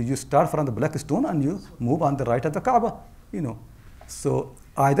 So you start from the black stone and you move on the right of the Kaaba. So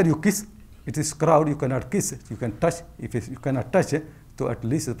either you kiss. It is crowd. You cannot kiss. You can touch. If you cannot touch it, so at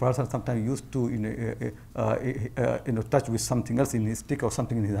least the person sometimes used to touch with something else in his stick or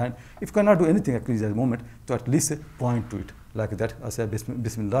something in his hand. If you cannot do anything at the moment, so at least point to it like that. I say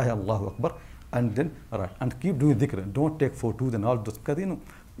Bismillah, Allahu Akbar, and then right, and keep doing dhikr. Don't take photos and all those, because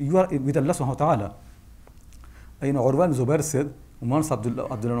you are with Allah subhanahu wa ta'ala. Urwa ibn Zubair said, once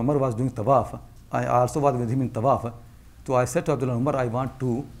Abdullah Umar was doing tawaf. I also was with him in tawaf. So I said to Abdullah Umar,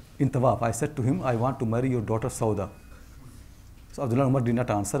 in tawaf, I said to him, I want to marry your daughter Sauda. So Abdullah Umar did not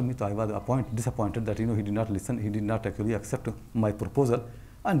answer me, so I was disappointed that he did not listen, he did not actually accept my proposal.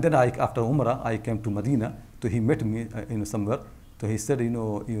 And then after Umrah, I came to Medina, so he met me somewhere. So he said,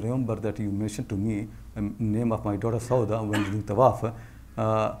 you remember that you mentioned to me the name of my daughter Sauda when doing tawaf.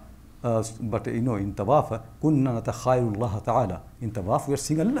 But in tawaf, kunna natakhayalullah ta'ala. In tawaf, we are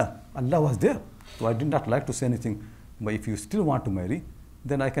seeing Allah. Allah was there. So I did not like to say anything. But if you still want to marry,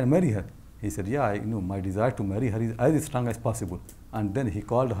 then I can marry her. He said, yeah, my desire to marry her is as strong as possible. And then he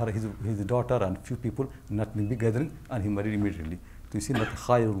called her, his daughter and few people, not in big gathering, and he married immediately. So you see,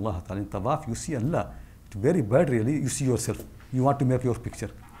 Khairullah ta'ala in tawaf, you see Allah. It's very bad really, you see yourself. You want to make your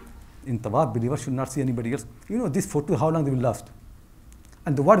picture. In tawaf, believers should not see anybody else. This photo, how long they will last?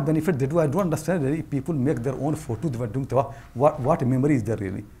 And what benefit they do, I don't understand really. People make their own photos while doing tawaf. What memory is there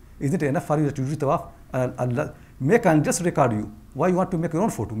really? Isn't it enough for you to do tawaf? Allah, make and just record you. Why you want to make your own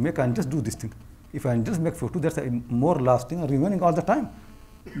photo? Make and just do this thing. If I just make photo, that's more lasting and remaining all the time.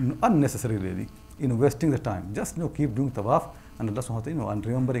 Unnecessary really, wasting the time. Just keep doing tawaf and Allah subhanahu wa ta'ala, and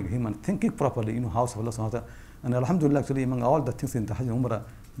remembering Him and thinking properly, house of Allah subhanahu wa ta'ala. And alhamdulillah, actually among all the things in the Hajj and Umrah,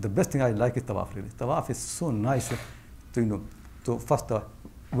 the best thing I like is tawaf really. Tawaf is so nice. So first,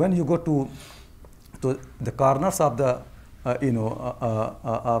 when you go to the corners of the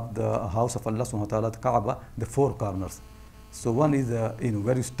of the house of Allah subhanahu wa ta'ala, the Kaaba, the four corners. So one is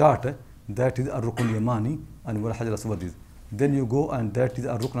where you start, that is Ar-Rukn Yamani, and where Hajar al-Aswad is. Then you go and that is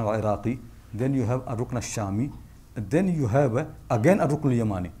Ar-Rukn al-Iraqi. Then you have Ar-Rukn al-Shami. Then you have again Ar-Rukn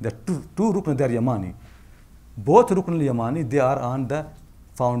al-Yamani. The two Rukn, they are Yamani. Both Rukn al-Yamani, they are on the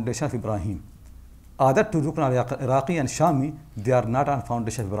foundation of Ibrahim. Other two Rukn al-Iraqi and Shami, they are not on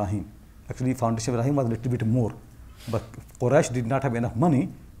foundation of Ibrahim. Actually, foundation of Ibrahim was a little bit more. But Quraysh did not have enough money,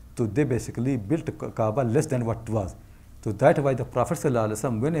 so they basically built Kaaba less than what it was. So that's why the Prophet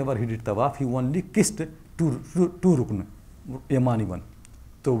ﷺ, whenever he did tawaf, he only kissed two rukn, Yamani one.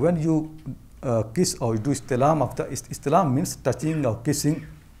 So when you kiss or you do istilam, istilam means touching or kissing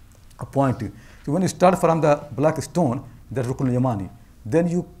or pointing. So when you start from the black stone, that's Rukn Yamani. Then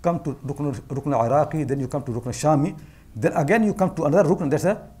you come to Rukn Iraqi, then you come to Rukn Shami. Then again you come to another Rukn, that's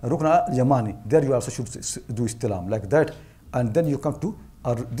a Rukn Yamani. There you also should do istilam like that. And then you come to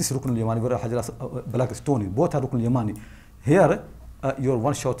this Rukn Yamani, where Hajar black stone is. Both are Rukn Yamani. Here, your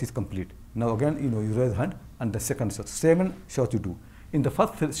one shot is complete. Now again, you raise hand, and the second shot. 7 shots you do. In the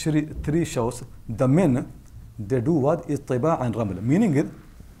first 3 shots, the men, they do what is Tiba and Ramal. Meaning is,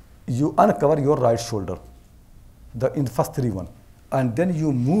 you uncover your right shoulder, in the first 3 one. And then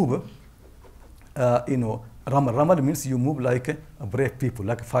you move, Ramal. Ramal means you move like a brave people,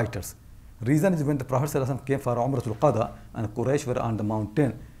 like fighters. Reason is when the Prophet ﷺ came for Umratul Qada and Quraysh were on the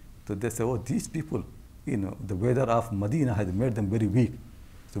mountain, so they say, oh, these people, the weather of Medina has made them very weak.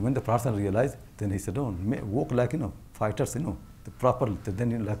 So when the Prophet realized, then he said, oh, walk like, fighters, the proper,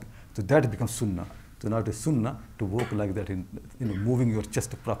 then so that becomes Sunnah. So now it is Sunnah to walk like that, moving your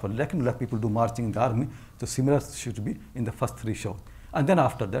chest properly, like people do marching in the army. So similar should be in the first 3 shows. And then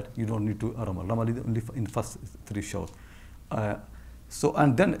after that, you don't need to Ramal. Ramal is only in the first 3 shows. So,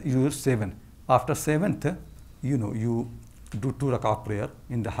 and then you 7. After 7th, you do 2 rak'ah prayer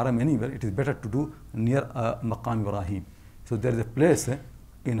in the haram anywhere. It is better to do near Maqam Ibrahim. So there is a place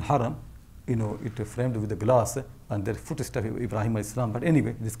in haram, it is framed with the glass, and there is footstep of Ibrahim al-Islam. But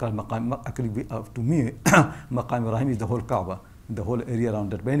anyway, this is called Maqam. Actually, to me, Maqam Ibrahim is the whole Kaaba, the whole area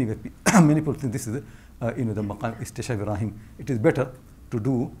around that. But anyway, many people think this is the Maqam Istisha Ibrahim. It is better to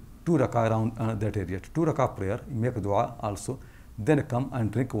do 2 rak'ah around that area. 2 rak'ah prayer, make dua also. Then come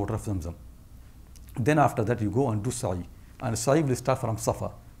and drink water of Zamzam. Then after that, you go and do sa'i. And sa'i will start from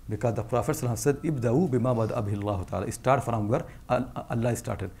Safa, because the Prophet said, Ibda'u bima bada'a bihi Allah ta'ala. Start from where Allah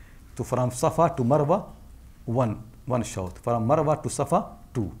started. So from Safa to Marwa, one shout. From Marwa to Safa,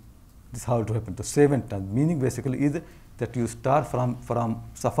 2. This is how it happened. So 7 times. Meaning basically is that you start from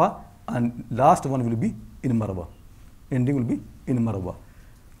Safa and last one will be in Marwa. Ending will be in Marwa.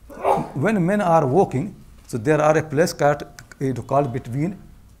 When men are walking, so there are a place called between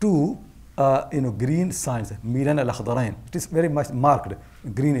two green signs, Milan al-Akhdarain. It is very much marked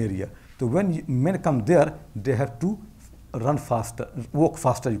green area. So when men come there, they have to run faster, walk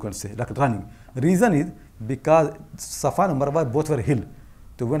faster, you can say, like running. Reason is because Safa and Marwa both were hill.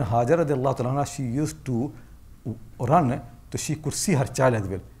 So when Hajar radiallahu ta'ala, she used to run, so she could see her child as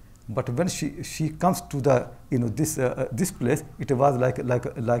well. But when she comes to the this place, it was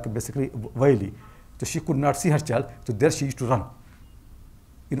like basically valley. So she could not see her child. So there she used to run.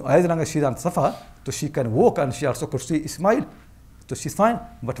 As long as she's on Safa, so she can walk and she also could see Ismail. So she's fine.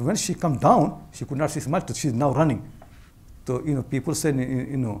 But when she come down, she could not see Ismail. So she's now running. So people say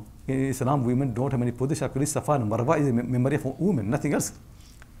in Islam women don't have any position. Actually, Safa and Marwa is a memory of women, nothing else.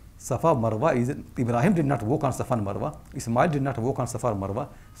 Safa Marwa is Ibrahim did not walk on Safa and Marwa. Ismail did not walk on Safa and Marwa.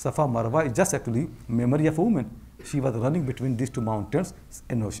 Safa Marwa is just actually memory of a woman. She was running between these two mountains,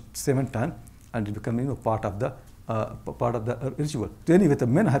 7 times, and it became part of the ritual. So anyway, the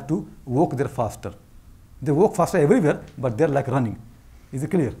men have to walk there faster. They walk faster everywhere, but they're like running. Is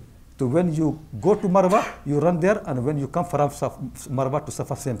it clear? So when you go to Marwa, you run there, and when you come from Marwa to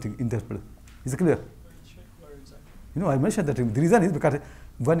Safa, same thing in that place. Is it clear? I mentioned that the reason is because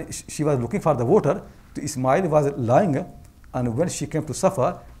when she was looking for the water, Ismail was lying, and when she came to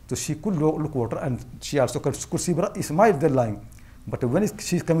Safa, so she could look water, and she also could see Ismail there lying. But when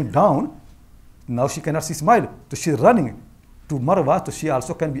she's coming down, now she cannot see Ismail, so she's running to Marwa, so she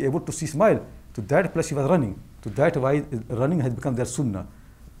also can be able to see Ismail. To that place she was running. To that why running has become their sunnah.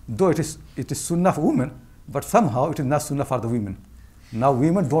 Though it is sunnah for women, but somehow it is not sunnah for the women. Now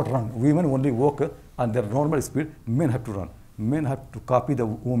women don't run. Women only walk at their normal speed. Men have to run. Men have to copy the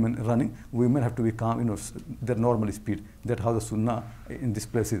women running. Women have to become their normal speed. That's how the sunnah in this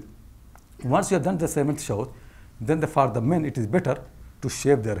place is. Once you have done the 7th shout, then for the men it is better to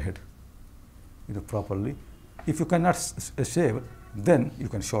shave their head properly. If you cannot shave, then you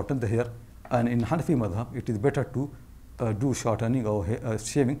can shorten the hair. And in Hanafi madhab, it is better to do shortening or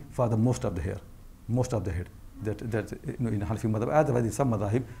shaving for the most of the hair, most of the head. That in Hanafi madhab. Otherwise, in some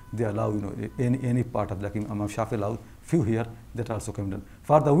madhab, they allow any part of, like Imam Shafi allows few hair, that also can be done.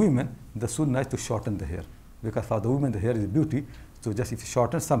 For the women, the sunnah is to shorten the hair, because for the women the hair is beauty. So just if you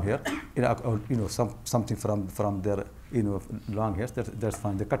shorten some hair, something from their long hairs, that's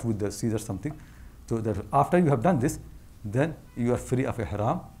fine. They cut with the scissors something. So that after you have done this, then you are free of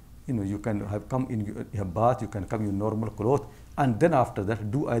ihram. You can have come in your bath, you can come in normal clothes, and then after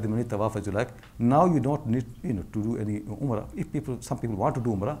that do either many tawaf as you like. Now you don't need to do any umrah. If some people want to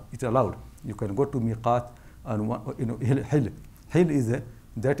do umrah, it's allowed. You can go to miqat and hill is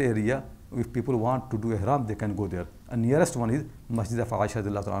that area. If people want to do ihram, they can go there. And nearest one is Masjid of Aisha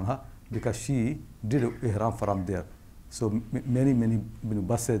radiallahu anha, because she did ihram from there. So many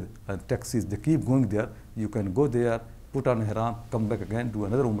buses and taxis, they keep going there. You can go there, put on ihram, come back again, do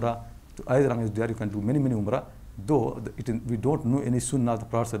another umrah. So as long as there, you can do many umrah. Though we don't know any sunnah of the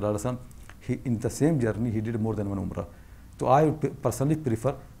Prophet sallallahu alaihi wasallam, in the same journey he did more than one umrah. So I personally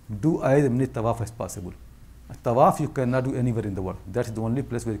prefer do as many tawaf as possible. Tawaf you cannot do anywhere in the world. That is the only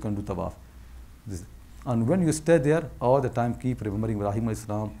place where you can do tawaf. And when you stay there, all the time keep remembering Ibrahim alayhi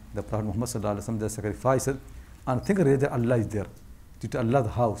salam, the Prophet Muhammad sallallahu alaihi wasallam, their sacrifices, and think that Allah is there. It's Allah's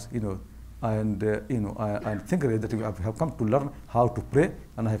house, and and think that you have come to learn how to pray,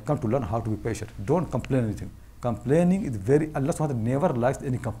 and I have come to learn how to be patient. Don't complain anything. Complaining is Allah subhanahu wa ta'ala never likes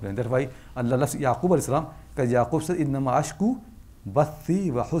any complaint. That's why Allah loves Yaqub alayhi salam, because Yaqub said, "Innama ashku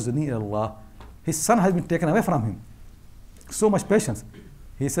bathi wa huzni ila Allah." His son has been taken away from him. So much patience.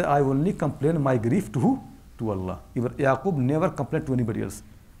 He said, "I only complain my grief to who? To Allah." Yaqub never complained to anybody else.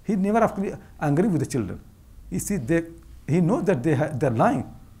 He never actually angry with the children. You see, he knows that they're lying.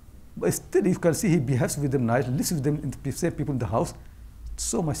 But still, you can see he behaves with them nice, lives with them, say people in the house.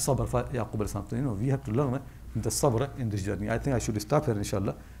 So much sabr for Yaqub alayhi. We have to learn the sabr in this journey. I think I should stop here,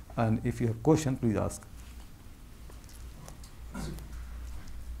 inshallah. And if you have questions, please ask.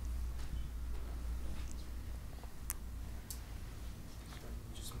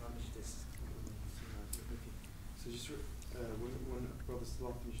 Just manage this. So just when Brother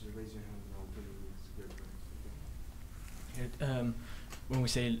Salah finishes, raise your hand and I'll bring you to go. When we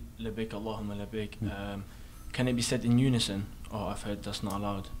say labbaik Allahumma labbaik, can it be said in unison, or I've heard that's not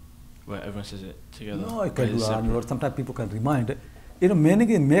allowed, where everyone says it together? No, I can do that. Sometimes people can remind.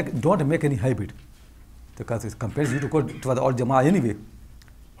 Don't make any habit, because it compels you to go to the all Jama'ah anyway.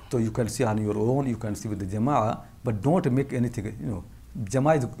 So you can see on your own, you can see with the Jama'ah, but don't make anything,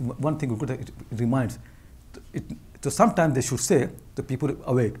 Jama'ah is one thing it reminds. So sometimes they should say the people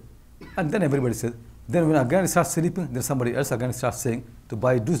awake, and then everybody says. Then when again starts sleeping, then somebody else again starts saying. So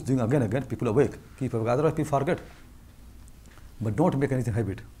by doing again, people awake. Keep awake. Otherwise, people forget. But don't make anything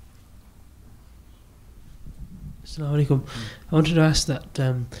habit. Assalamu alaikum. I wanted to ask that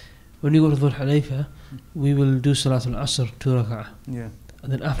when we go to Dhul Hulayfa, we will do Salatul Asr 2 rak'ah. Yeah.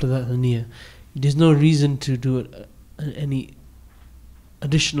 And then after that, the niyyah. There's no reason to do any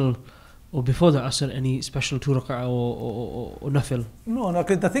additional, or before the Asr, any special 2 rak'ah or nafil. No,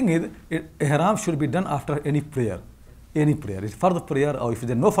 the thing is, ihram should be done after any prayer. Any prayer. It's further prayer, or if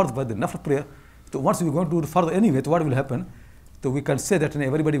there's no further prayer, then nafil prayer. So once we're going to do further anyway, so what will happen? So we can say that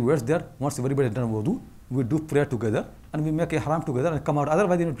everybody waits there. Once everybody has done wudu, we do prayer together and we make ihram together and come out.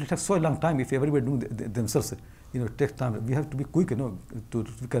 Otherwise, it will take so long time if everybody do themselves. It takes time. We have to be quick, we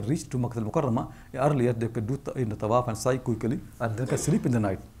can reach to Makkah al-Mukarramah earlier. They can do tawaf and sa'i quickly, and they can sleep in the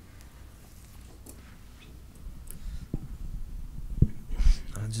night.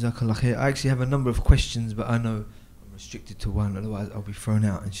 Jazakallah khair. I actually have a number of questions, but I know I'm restricted to one, otherwise I'll be thrown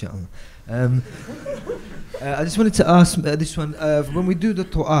out, inshallah. I just wanted to ask this one. When we do the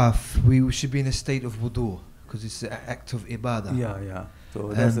tawaf, we should be in a state of wudu, because it's an act of ibadah. Yeah. So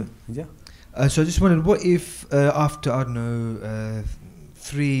that's so I just wondered, what if after, I don't know,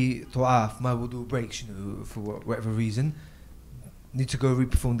 3 tawaf, my wudu breaks, for whatever reason, need to go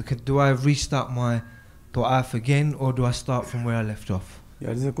reperform do I restart my tawaf again, or do I start from where I left off?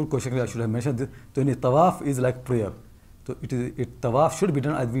 Yeah, this is a good question. I should have mentioned this. So tawaf is like prayer. So tawaf should be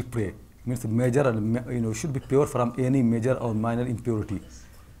done as we pray. It means major and should be pure from any major or minor impurity.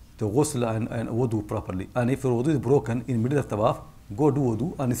 So ghusl and wudu properly. And if your wudu is broken in middle of tawaf, go do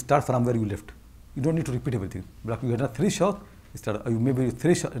wudu and start from where you left. You don't need to repeat everything. Like you had 3 shots, you maybe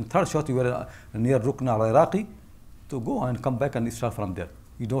 3 shots, in 3rd shot you were near Rukn al-Iraqi, so go and come back and start from there.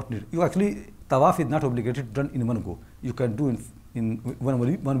 You don't need. You actually, tawaf is not obligated done in one go. You can do in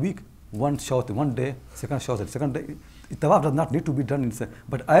 1 week, 1 shot, 1 day, 2nd shot, 2nd day. Tawaf does not need to be done in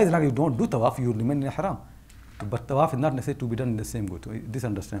but as long as you don't do tawaf, you remain in haram. But tawaf is not necessary to be done in the same go. So this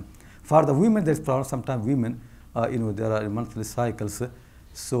understand. For the women, there is problem. Sometimes women, there are monthly cycles,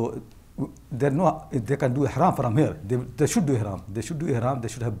 so they can do ihram from here. They should do ihram. They should do ihram. They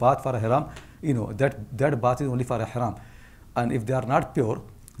should have bath for ihram. That bath is only for ihram. And if they are not pure,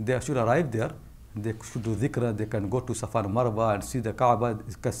 they should arrive there. They should do dhikr. They can go to Safa and Marwa and see the Kaaba.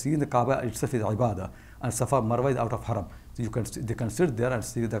 Because seeing the Kaaba itself is ibadah, and Safa and Marwa is out of haram. So they can sit there and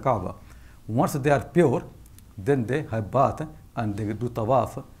see the Kaaba. Once they are pure, then they have bath and they do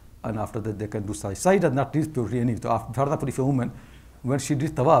tawaf, and after that they can do sa'i. Sa'i does not need purity anyway. So for example, if a woman, when she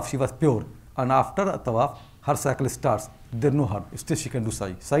did tawaf, she was pure, and after tawaf, her cycle starts, there is no harm. Still she can do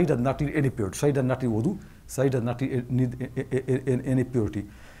sa'i. Sa'i does not need any purity. Sa'i does not need wudu. Sa'i does not need any purity.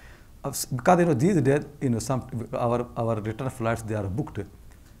 Because these days, some our return flights, they are booked.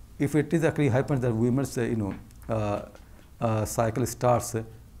 If it is actually happens that women's cycle starts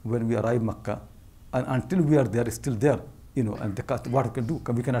when we arrive Makkah, and until we are there, is still there, and what we can do,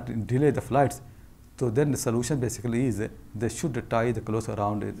 we cannot delay the flights. So then the solution basically is they should tie the clothes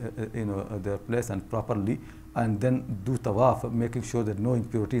around their place and properly, and then do tawaf, making sure that no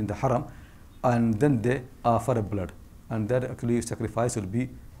impurity in the haram, and then they offer a blood, and that actually sacrifice will be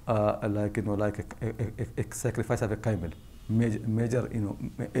like a sacrifice of a camel, major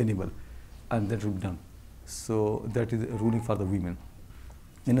animal, and that will be done. So that is a ruling for the women.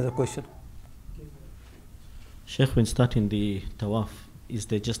 Another question? Sheikh, when starting the tawaf, is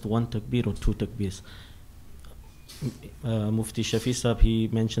there just 1 takbir or 2 takbirs? Mufti Shafi Sahib, he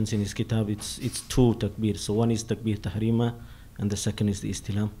mentions in his kitab it's 2 takbir. So one is takbir tahrima and the second is the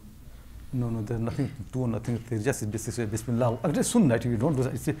istilam. No, there's nothing to do, nothing. There's just Bismillah. Actually, Sunnah, if you don't do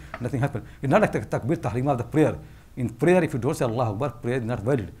that, nothing happens. It's not like the takbir tahrima of the prayer. In prayer, if you don't say Allah Akbar, prayer is not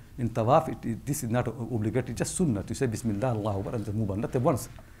valid. In tawaf, this is not obligatory. It's just Sunnah to say Bismillah, Allah Akbar, and move on. Not once.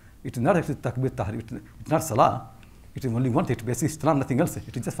 It is not actually takbir tahrim. It's not salah. It is only one thing. It is basically Islam, nothing else.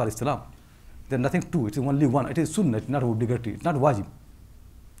 It is just for Islam. There's nothing to it. It is only one. It is Sunnah. It's not obligatory. It's not wajib.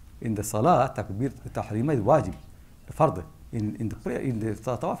 In the salah, takbir tahrima is wajib. Fard. In the prayer, in the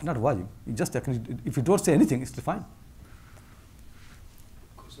tawaf, not wajib. You just if you don't say anything, it's fine.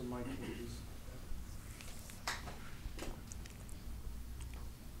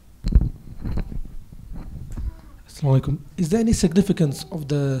 Assalamu alaikum. Is there any significance of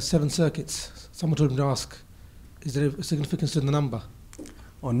the 7 circuits? Someone told me to ask. Is there a significance to the number?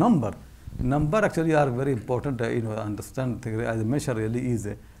 Oh, number. Number actually are very important. Understand, as I mentioned, really is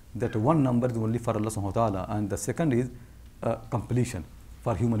that one number is only for Allah subhanahu wa ta'ala, and the second is completion.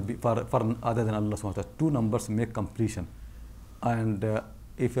 for for other than Allah subhanahu wa ta'ala. Two numbers make completion. And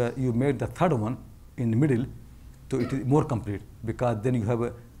if you made the third one in the middle, so it is more complete, because then you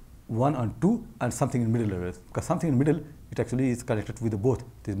have 1 and 2 and something in the middle. Because something in the middle, it actually is connected with the both.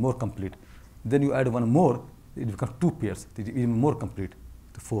 It is more complete. Then you add one more, it becomes 2 pairs. It is even more complete,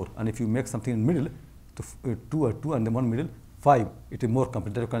 to 4. And if you make something in the middle, to 2 or 2 and then 1 middle, 5, it is more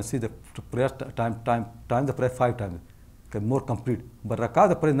complete. Then you can see the prayer time the prayer 5 times. Okay, more complete. But rak'ah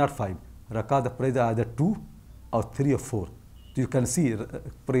the prayer is not 5. Rak'ah the prayer is either 2 or 3 or 4. So you can see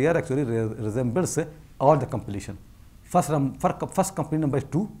prayer actually resembles all the completion. First complete number is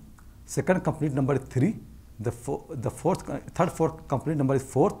 2, second complete number is 3, third, fourth complete number is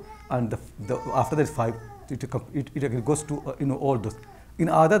 4, and after that is 5. It goes to all those. In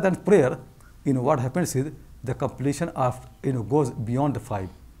other than prayer, what happens is the completion of goes beyond the 5,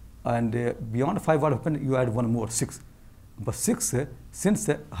 and beyond 5 what happens? You add one more, 6. But 6, since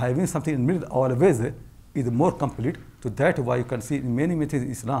having something in the middle always is more complete, so that's why you can see in many methods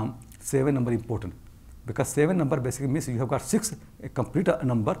in Islam 7 number important, because 7 number basically means you have got 6 a complete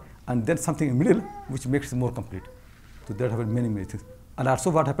number and then something in the middle which makes it more complete. So that happens many methods. And also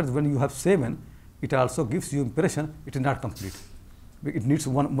what happens when you have 7, it also gives you impression it is not complete. It needs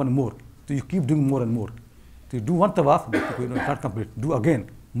one more. So you keep doing more and more. So you do one tawaf, it's not complete. Do again,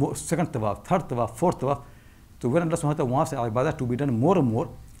 more, second tawaf, third tawaf, fourth tawaf. So when Allah subhanahu wa ta'ala wants ibadah to be done more and more,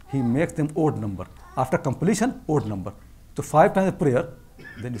 He makes them odd number. After completion, odd number. So 5 times prayer,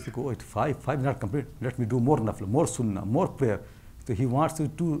 then you think, oh, it's 5 is not complete. Let me do more nafil, more sunnah, more prayer. So He wants you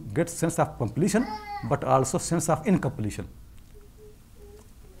to get sense of completion, but also sense of incompletion.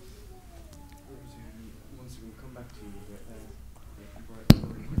 Once we come back to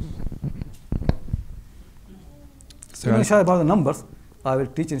So inshallah about the numbers, I will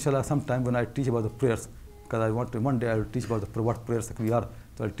teach inshallah sometime when I teach about the prayers, because I want to, one day I will teach about what prayers actually are.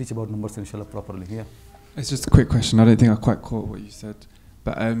 So I'll teach about numbers inshallah properly. Yeah. It's just a quick question. I don't think I quite caught what you said.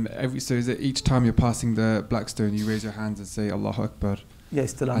 But so is it each time you're passing the black stone, you raise your hands and say Allahu Akbar? Yeah,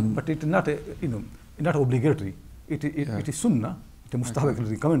 it's still but it is not not obligatory. It is sunnah. It is mustahab,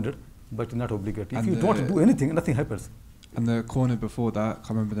 recommended, but it's not obligatory. If you don't do anything, nothing happens. And the corner before that, I can't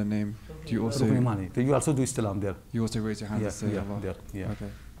remember the name. Do you also? So you also do istilam there. You also raise your hands and say Allah. There. Yeah. Okay.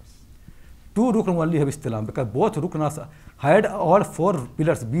 2 rukn only have istilam, because both ruknas had all 4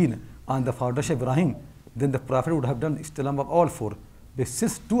 pillars been on the foundation of Ibrahim, then the Prophet would have done istilam of all 4. But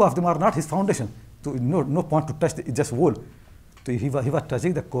since 2 of them are not his foundation, so no point to touch just wall. So he was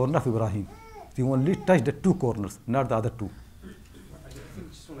touching the corner of Ibrahim. He only touched the 2 corners, not the other 2. I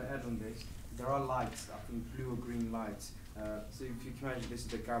think just want to add on this. There are lights, I think blue or green lights. So if you can imagine, this is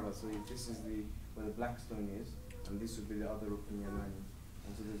the Kaaba. So if this is where the black stone is, and this would be the other Rukn Yamani.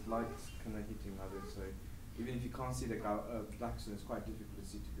 And so there's lights kind of hitting others. So even if you can't see the black stone, it's quite difficult to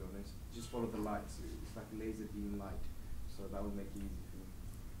see, to be honest. Just follow the lights. It's like a laser beam light. So that will make it easy for you.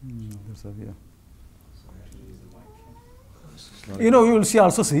 So actually use the mic. You will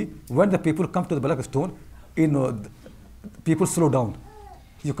also see when the people come to the black stone, people slow down.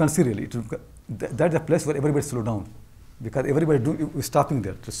 You can see really, that's the place where everybody slow down, because everybody is stopping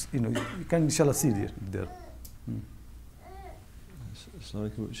there. Just, you can inshallah see there.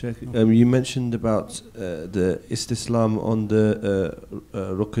 Shaykh, you mentioned about the istislam on the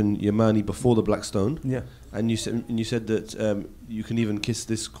Rukn Yamani before the black stone. Yeah. And you said that you can even kiss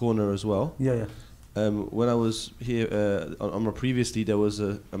this corner as well. Yeah. When I was here on Umrah previously, there was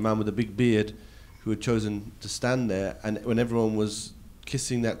a man with a big beard who had chosen to stand there, and when everyone was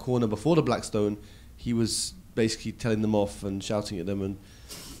kissing that corner before the black stone, he was basically telling them off and shouting at them. And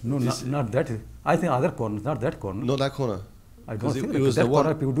no, not that. I think other corners, not that corner. Not that corner. I don't think it was that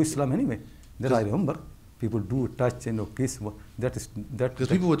corner. People do Islam anyway. That I remember. People do touch and kiss. That. Because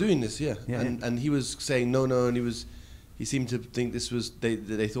people were doing this, yeah. And he was saying no, and he seemed to think this was they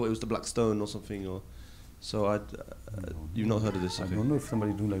thought it was the black stone or something, or so. You've not heard of this? Okay. I don't know if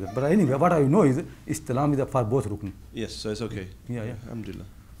somebody do like that. But anyway, what I know is Islam is for both rukn. Yes, so it's okay. Yeah. Alhamdulillah.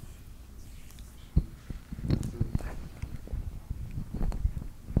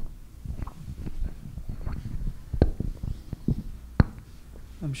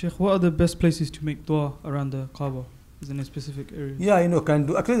 Shaykh, what are the best places to make dua around the Kaaba? Is there any specific areas? Yeah, can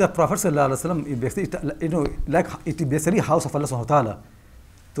do. Actually, the Prophet ﷺ, it is basically house of Allah subhanahu wa ta'ala.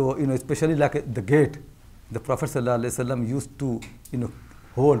 So, especially like the gate, the Prophet ﷺ used to,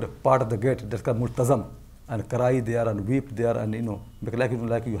 hold part of the gate, that's called multazam, and cry there and weep there, and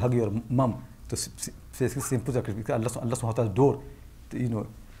like you hug your mom. So, simple, Allah subhanahu wa ta'ala door,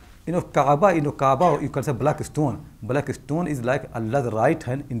 Kaaba, you can say black stone. Black stone is like Allah's right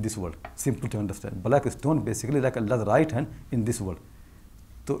hand in this world. Simple to understand. Black stone basically like Allah's right hand in this world.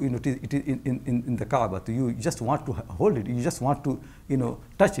 So it is in the Kaaba. So you just want to hold it. You just want to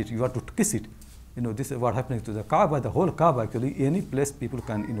touch it. You want to kiss it. This is what happening to the Kaaba. The whole Kaaba actually, any place people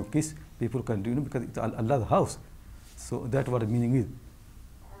can kiss, people can do because it's Allah's house. So that's what the meaning is.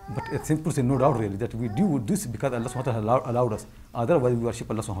 But it's simple, no doubt really that we do this because Allah subhanahu wa ta'ala allowed us. Otherwise we worship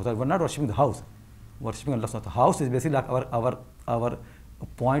Allah subhanahu wa ta'ala. We're not worshiping the house. Worshipping Allah subhanahu wa ta'ala. House is basically like our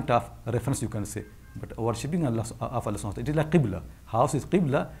point of reference, you can say. But worshipping Allah of Allah subhanahu wa ta'ala, it is like Qibla. House is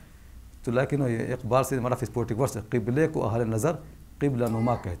Qibla. So like Iqbal says in one of his poetic verses, Qibla ko ahl nazar Qibla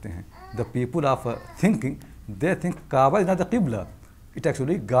numa kehte hain. The people of thinking, they think Kaaba is not the Qibla. It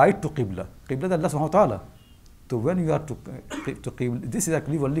actually guide to Qibla. Qibla is Allah subhanahu wa ta'ala. So when you are to Qibla, this is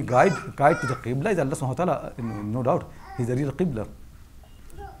actually only guide to the Qibla is Allah subhanahu wa ta'ala, no doubt. He's the real Qibla.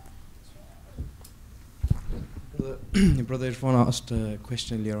 Brother Irfan asked a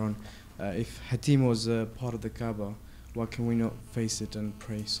question earlier on. If Hatim was part of the Kaaba, why can we not face it and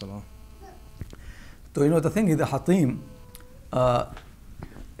pray Salah? So the thing is the Hatim,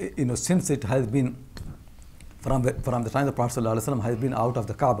 since it has been from the time the Prophet ﷺ has been out of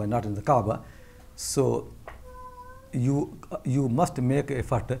the Kaaba, not in the Kaaba, so you must make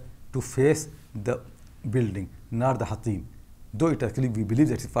effort to face the building, not the Hatim. Though it actually we believe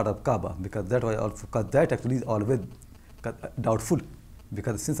that it's part of Kaaba, because that actually is always doubtful.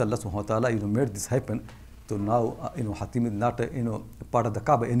 Because since Allah subhanahu wa ta'ala made this happen, so now Hatim is not part of the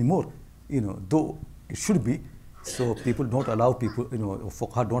Kaaba anymore. Though it should be. So people don't allow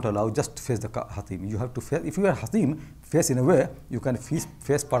Fuqaha don't allow just to face the Hatim. You have to face, if you are Hatim, face in a way you can face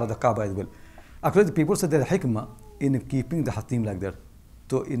part of the Kaaba as well. Actually, the people say there is hikmah in keeping the Hatim like that.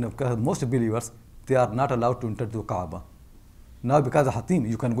 So because most believers, they are not allowed to enter the Kaaba. Now because of Hatim,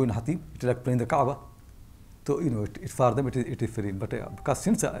 you can go in Hatim, it is like playing the Kaaba. So for them it is free. But because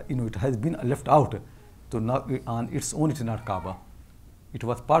since it has been left out, so now on its own it is not Kaaba. It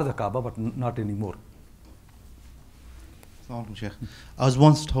was part of the Kaaba, but not anymore. I was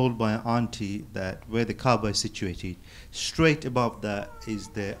once told by an auntie that where the Kaaba is situated, straight above that is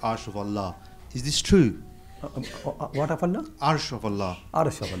the Arsh of Allah. Is this true? What of Allah? Arsh of Allah.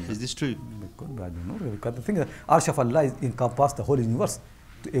 Arsh of Allah. Is this true? I don't know. Because the thing is, Arsh of Allah is encompass the whole universe.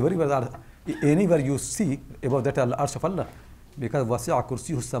 Anywhere you see above that Arsh of Allah, because wasi'a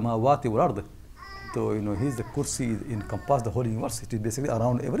kursiyyuhu samawati wal ard. So his the kursi encompass the whole universe. It is basically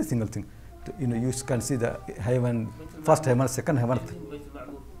around every single thing. You can see the heaven, first heaven, second heaven.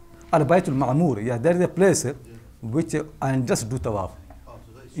 Al-Baytul Ma'mur. Yeah, there is a place which angels do tawaf.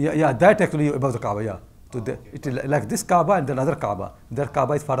 Yeah, that actually above the Kaaba. Yeah. So it is like this Kaaba and another Kaaba. That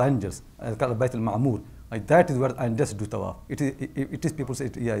Kaaba is for angels. Al-Baytul Ma'mur. That is where angels do tawaf. It is people say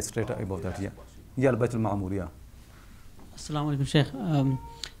it's straight above that. Yeah, Al-Baytul Ma'mur. Yeah. Assalamu alaikum, Shaykh.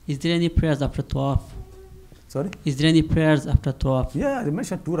 Is there any prayers after tawaf? Sorry? Is there any prayers after tawaf? Yeah, they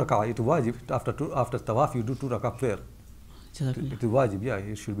mentioned 2 rak'ah. It is wajib. After tawaf, you do 2 rak'ah prayer. It is wajib. Yeah,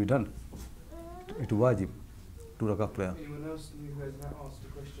 it should be done. It is wajib. 2 rak'ah prayer. Anyone else who has not asked a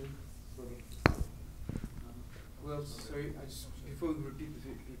question? Who else? Sorry, before we repeat the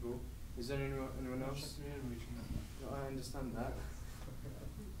people, is there anyone else? No, I understand that.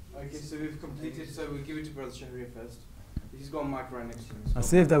 Okay, so we've completed. So we'll give it to Brother Shahriar first. He's got a mic right next to him. And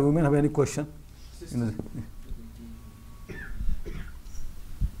see if the women have any question.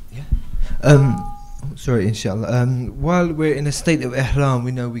 Sorry, inshallah. While we're in a state of ihram,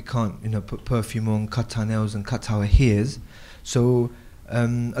 we know we can't, put perfume on, cut our nails and cut our hairs. So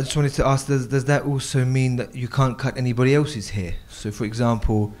I just wanted to ask, does that also mean that you can't cut anybody else's hair? So for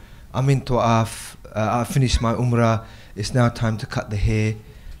example, I'm in Ta'af, I finished my Umrah, it's now time to cut the hair,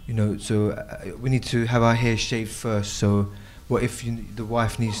 so we need to have our hair shaved first. So what if the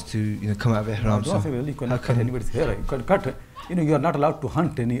wife needs to, come out of ihram? No, you cannot cut anybody's hair. You can cut, you are not allowed to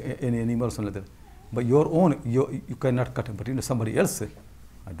hunt any animals or anything. But your own, you cannot cut. But somebody else,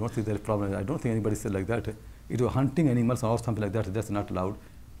 I don't think there is a problem. I don't think anybody said like that. Hunting animals or something like that, that's not allowed.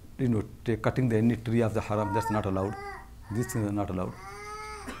 Cutting any tree of the haram, that's not allowed. These things are not allowed.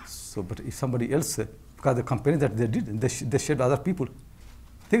 So, but if somebody else, because the company that they did, they shed other people.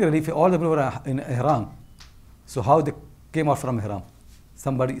 Think if all the people were in ihram, so how they came out from ihram?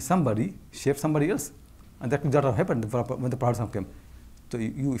 Somebody shaved somebody else, and that happened when the Prophet came. So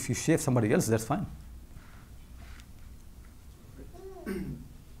if you shave somebody else, that's fine.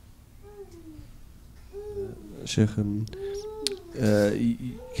 Sheikh, can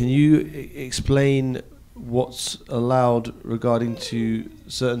you explain what's allowed regarding to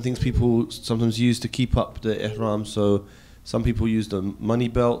certain things people sometimes use to keep up the ihram? So some people use the money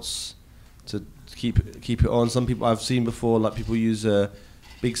belts to keep it on. Some people I've seen before, like people use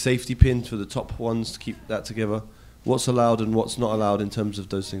big safety pins for the top ones to keep that together. what's allowed and what's not allowed in terms of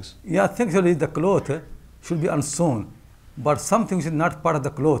those things? Yeah, actually the cloth should be unsewn, but something which is not part of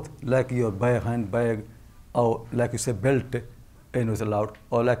the cloth, like your bag, handbag, or like you say belt, is allowed,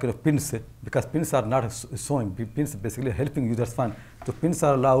 or like pins, because pins are not sewing. Pins basically helping you. That's fine. So pins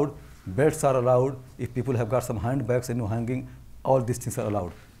are allowed, belts are allowed. If people have got some handbags and hanging, all these things are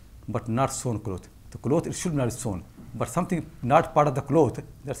allowed, but not sewn cloth. The cloth it should not be sewn, but something not part of the cloth,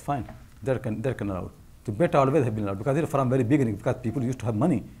 that's fine. That can allowed. The belt always have been allowed because from very beginning, because people used to have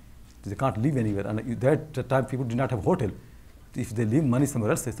money, they can't live anywhere, and that time people did not have hotel. If they leave money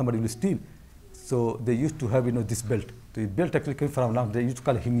somewhere else, somebody will steal. So they used to have this belt. The belt actually came from now. They used to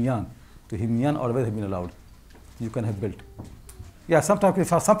call it himyan. The himyan always have been allowed. You can have belt. Yeah, sometimes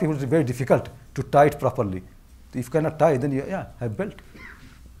for some people it's very difficult to tie it properly. If you cannot tie, then you have belt.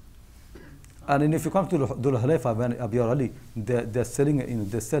 And if you come to Dhul Hulaifa, when Abiyar Ali, they're selling,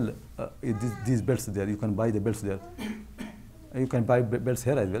 they sell these belts there. You can buy the belts there. You can buy belts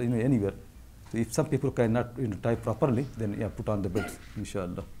here as well, anywhere. So if some people cannot tie properly, then put on the belts,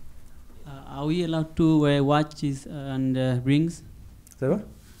 inshallah. Are we allowed to wear watches and rings? Say what?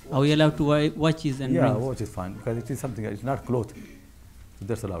 Are we allowed to wear watches and rings? Yeah, watch is fine, because it is something, it's not cloth. So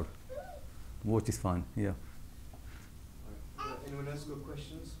that's allowed. Watch is fine, yeah. Anyone else got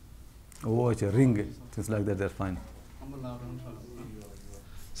questions? Watch, a ring, things like that, they're fine.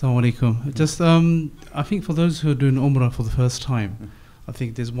 Assalamu alaikum. Just, I think for those who are doing Umrah for the first time, I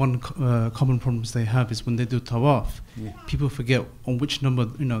think there's one common problems they have is when they do tawaf, people forget on which number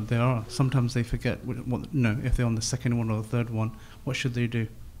they are. Sometimes they forget if they're on the second one or the third one. What should they do?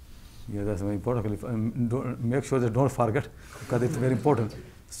 Yeah, that's very important. Make sure they don't forget, because it's very important.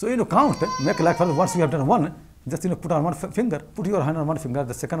 So count. Make like once you have done one, just put on one finger. Put your hand on one finger,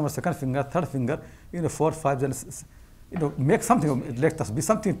 the second one, second finger, third finger. 4, 5. Then make something like that. Be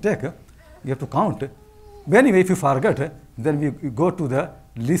something take. You have to count. But anyway, if you forget, then we go to the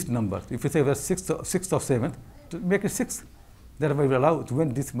least number. If you say we're sixth or seventh, to make it 6. That way we allow to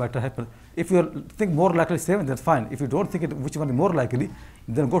when this matter happen. If you think more likely 7, then fine. If you don't think which one is more likely,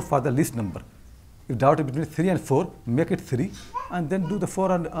 then go for the least number. If doubt between 3 and 4, make it 3, and then do the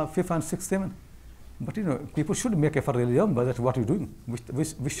 4 and 5 and 6, 7. But people should make effort really remember that what you're doing,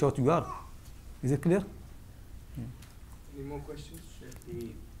 which short you are. Is it clear? Any more questions?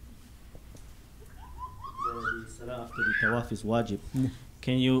 The salah after the tawaf is wajib.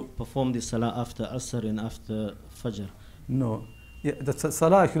 Can you perform the salah after Asr and after Fajr? No. Yeah, the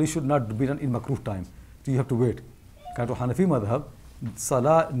salah actually should not be done in makruh time. So you have to wait. According to Hanafi madhab,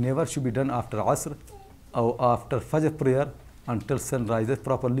 salah never should be done after Asr or after Fajr prayer until sun rises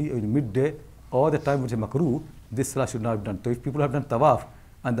properly in midday, or the time which is makruh. This salah should not be done. So if people have done tawaf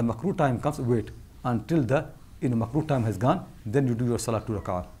and the makruh time comes, wait until the makruh time has gone, then you do your salah 2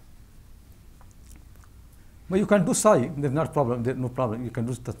 rak'ah. But you can do sa'i, there's not problem, there's no problem. You can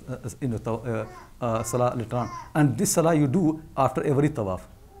do salah later on. And this salah you do after every tawaf.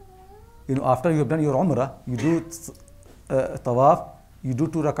 After you have done your umrah, you do tawaf, you do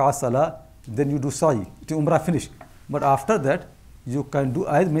 2 rak'ah salah, then you do sa'i. The umrah finish. But after that, you can do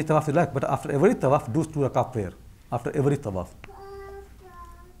as many tawaf you like, but after every tawaf, do 2 rak'ah prayer. After every tawaf.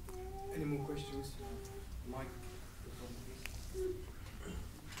 Any more questions? Mike,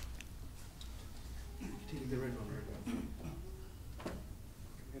 take the red one right now.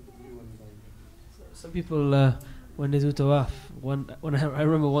 Some people, when they do tawaf, I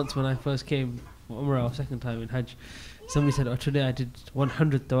remember once when I first came for Umrah, or second time in Hajj, somebody said, today I did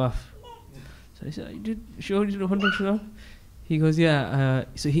 100 tawaf. So I said, you did 100 tawaf? He goes, yeah.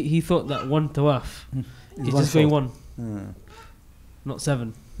 So he thought that one tawaf is just going one, not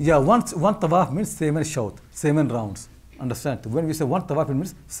 7. Yeah, one tawaf means 7 shout, 7 rounds. Understand? When we say one tawaf, it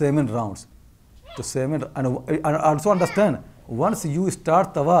means 7 rounds. So 7, and also understand, once you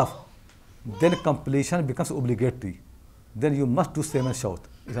start tawaf, then completion becomes obligatory. Then you must do 7 shout.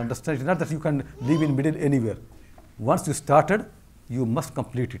 You understand? It's not that you can live in middle anywhere. Once you started, you must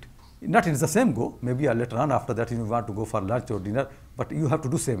complete it. Not in the same go, maybe later on after that you want to go for lunch or dinner, but you have to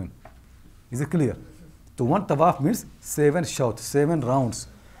do 7. Is it clear? So one tawaf means 7 shout, 7 rounds.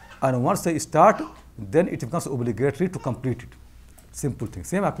 And once they start, then it becomes obligatory to complete it. Simple thing.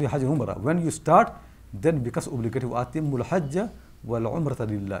 Same actually Hajj and Umrah. When you start, then it becomes obligatory. وَأَتِمُّ الْحَجَّ وَالْعُمْرَةَ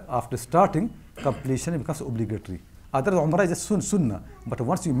لِلَّهِ. After starting, completion becomes obligatory. Other Umrah is just sunnah. But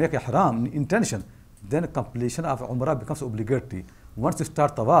once you make ihram, intention, then completion of Umrah becomes obligatory. Once you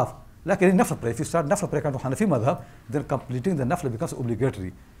start tawaf, like any nafla prayer, if you start nafla prayer according to Hanafi madhab, then completing the nafla becomes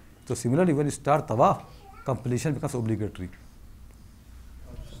obligatory. So similarly, when you start tawaf, completion becomes obligatory.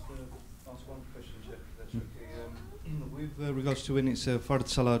 I'll just ask one question, Sheikh, if that's okay. With regards to when it's Fard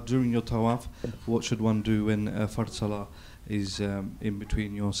Salah during your tawaf, what should one do when Fard Salah is in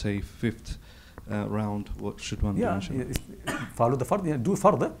between your, say, fifth round? What should one do? Follow the fard, do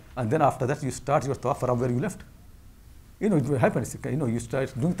fard, and then after that you start your tawaf from where you left. You know, it will happen. You know, you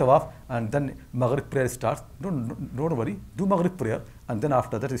start doing tawaf and then Maghrib prayer starts. Don't worry. Do Maghrib prayer and then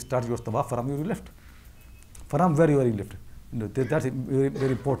after that you start your tawaf from where you left. From where you left. You know, that's very,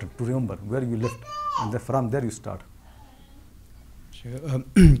 very important to remember where you left, and then from there you start.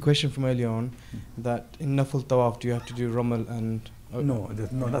 Question from earlier on, that in Nafil tawaf do you have to do Ramal and... No,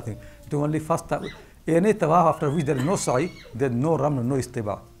 there's no nothing. It only first any tawaf after which there is no sa'i, there is no Ramal, no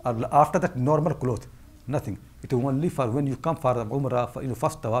istiba. After that normal cloth, nothing. It only for when you come for the Umrah, for,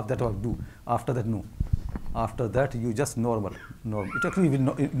 first tawaf, that will do. After that, no. After that, you just normal. It actually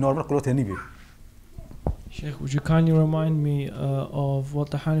will normal cloth anyway. Sheikh, would you kindly remind me of what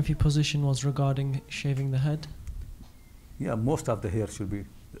the Hanafi position was regarding shaving the head? Yeah, most of the hair should be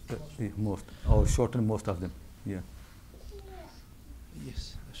most, or shorten most of them. Yeah.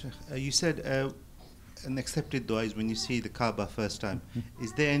 Yes, Sheikh. You said an accepted dua is when you see the Kaaba first time.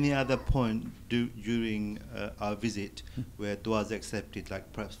 Is there any other point during our visit where dua is accepted,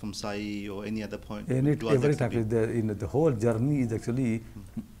 like perhaps from Sa'i or any other point? Every time, the whole journey is actually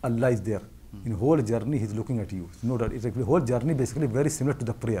Allah is there. In whole journey, He is looking at you. No doubt, it's actually whole journey basically very similar to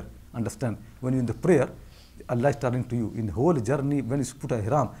the prayer. Understand? When you're in the prayer, Allah is turning to you. In the whole journey, when you put a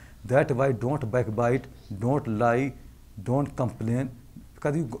ihram, that why don't backbite, don't lie, don't complain.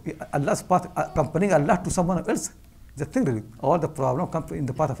 Because Allah's path, complaining Allah to someone else. The thing really, all the problem comes in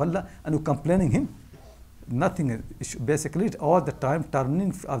the path of Allah and you're complaining Him. Nothing, basically all the time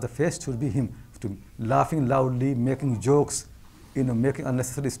turning of the face should be Him. Laughing loudly, making jokes, making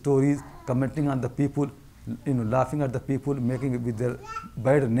unnecessary stories, commenting on the people, laughing at the people, making it with their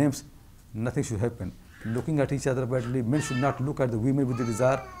bad names. Nothing should happen. Looking at each other badly, men should not look at the women with the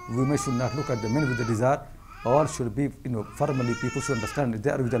desire, women should not look at the men with the desire. All should be, formally people should understand they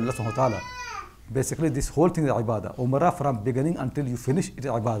are with Allah subhanahu wa ta'ala. Basically, this whole thing is ibadah. Umrah from beginning until you finish, it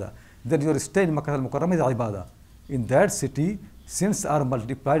is ibadah. Then your stay in Makkah al-Mukarramah is ibadah. In that city, sins are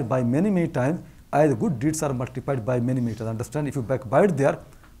multiplied by many, many times, as good deeds are multiplied by many, many times. Understand? If you backbite there,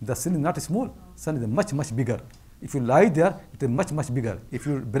 the sin is not small, sin is much, much bigger. If you lie there, it is much, much bigger. If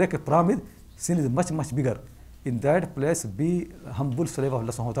you break a promise, sin is much, much bigger. In that place, be humble slave of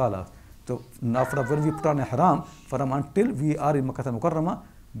Allah subhanahu wa ta'ala. So now when we put on a haram, from until we are in Makkah al-Mukarramah,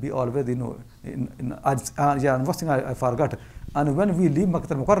 be always, one thing I forgot. And when we leave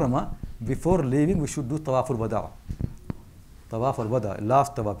Makkah al-Mukarramah, before leaving, we should do Tawaf al-Wada'. Tawaf al-Wada',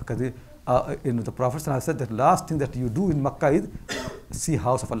 last Tawaf, because the Prophet has said that last thing that you do in Makkah is see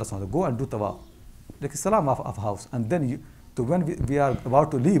house of Allah subhanahu wa ta'ala. Go and do Tawaf. Like Salam of house. And then so when we are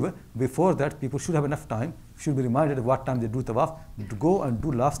about to leave, before that, people should have enough time, should be reminded of what time they do tawaf, to go and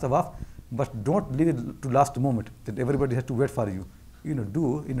do last tawaf, but don't leave it to last moment, that everybody has to wait for you.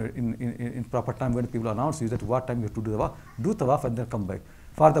 Do in proper time when people announce you that what time you have to do tawaf and then come back.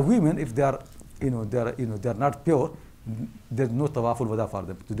 For the women, if they are, they are not pure, there is no tawaf al-wada for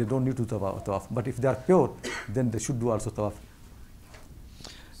them. So they don't need to tawaf. But if they are pure, then they should do also tawaf.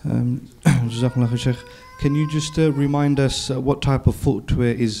 Jazakallah Shaykh. Can you just remind us what type of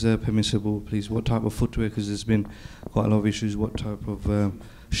footwear is permissible, please? What type of footwear? Because there's been quite a lot of issues. What type of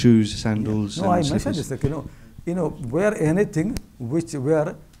shoes, sandals? No, I mentioned this. Wear anything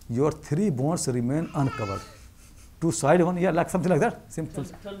where your 3 bones remain uncovered. 2 side one, like something like that. Simple.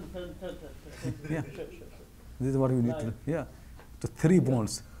 Yeah. This is what you need to do. Yeah. So 3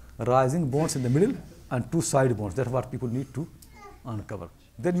 bones, rising bones in the middle, and 2 side bones. That's what people need to uncover.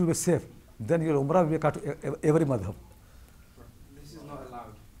 Then you will be safe. Then your Umrah will be cut to every madhab. This is not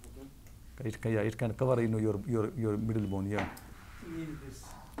allowed. It can cover your middle bone. Yeah. This.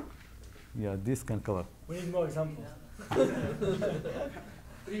 Yeah, this can cover. We need more examples.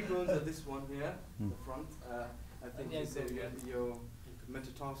 3 bones are this one here, the front. I think you said your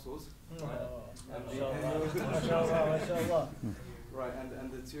metatarsals. Right,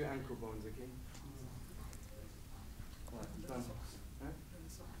 and the 2 ankle bones. Okay. Right, done.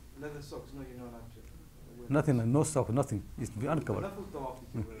 Leather socks, no, you're not allowed to. Nothing, no sock, nothing. It's be uncovered. One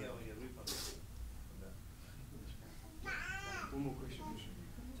more question.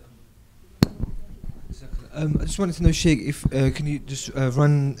 I just wanted to know, Sheikh, if can you just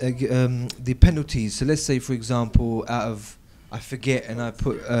run the penalties? So let's say, for example, I forget and I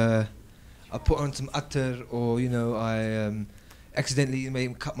put on some attar, or I accidentally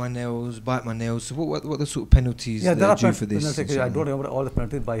maybe cut my nails, bite my nails. So what are the sort of penalties that are due for this? I don't remember all the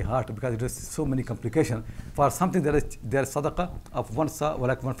penalties by heart because there's so many complications. For something there is sadaqah of 1 sa or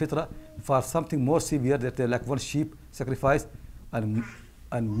like 1 fitra. For something more severe, that like 1 sheep, sacrifice, and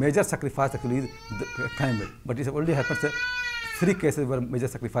major sacrifice actually is the camel. But it only happens 3 cases where major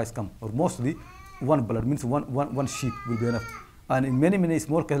sacrifice come, or mostly one blood, means one sheep will be enough. And in many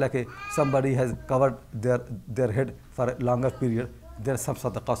small cases, like somebody has covered their head for a longer period, there's some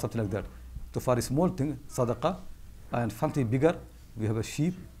sadaqah, something like that. So for a small thing, sadaqah, and something bigger, we have a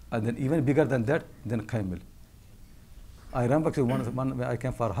sheep, and then even bigger than that, then camel. I remember actually one when I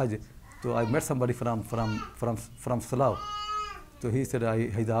came for Hajj, so I met somebody from Salau. So he said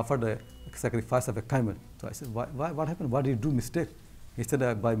he offered a sacrifice of a camel. So I said, what happened? Why did you do mistake? He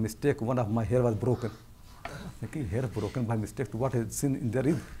said, by mistake, one of my hair was broken. Thinking, hair broken by mistake, what a sin in there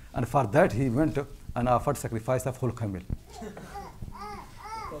is. And for that he went and offered sacrifice of whole camel.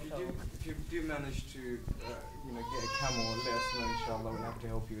 If you do manage to get a camel, let us know, inshallah. We'll have to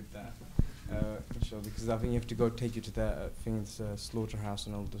help you with that. Inshallah, because I think you have to go take you to that slaughterhouse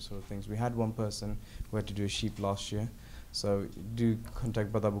and all those sort of things. We had one person who had to do a sheep last year, so do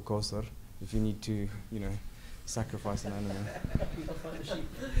contact Brother Abu Kawthar if you need to, sacrifice an animal.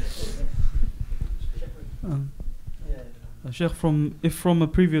 Shaykh, if from a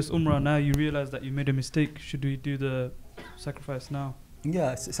previous Umrah now you realize that you made a mistake, should we do the sacrifice now?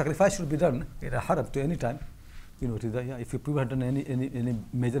 Yeah, sacrifice should be done in a haram to any time. If you have done any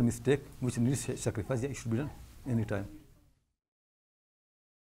major mistake which needs sacrifice, yeah, it should be done any time.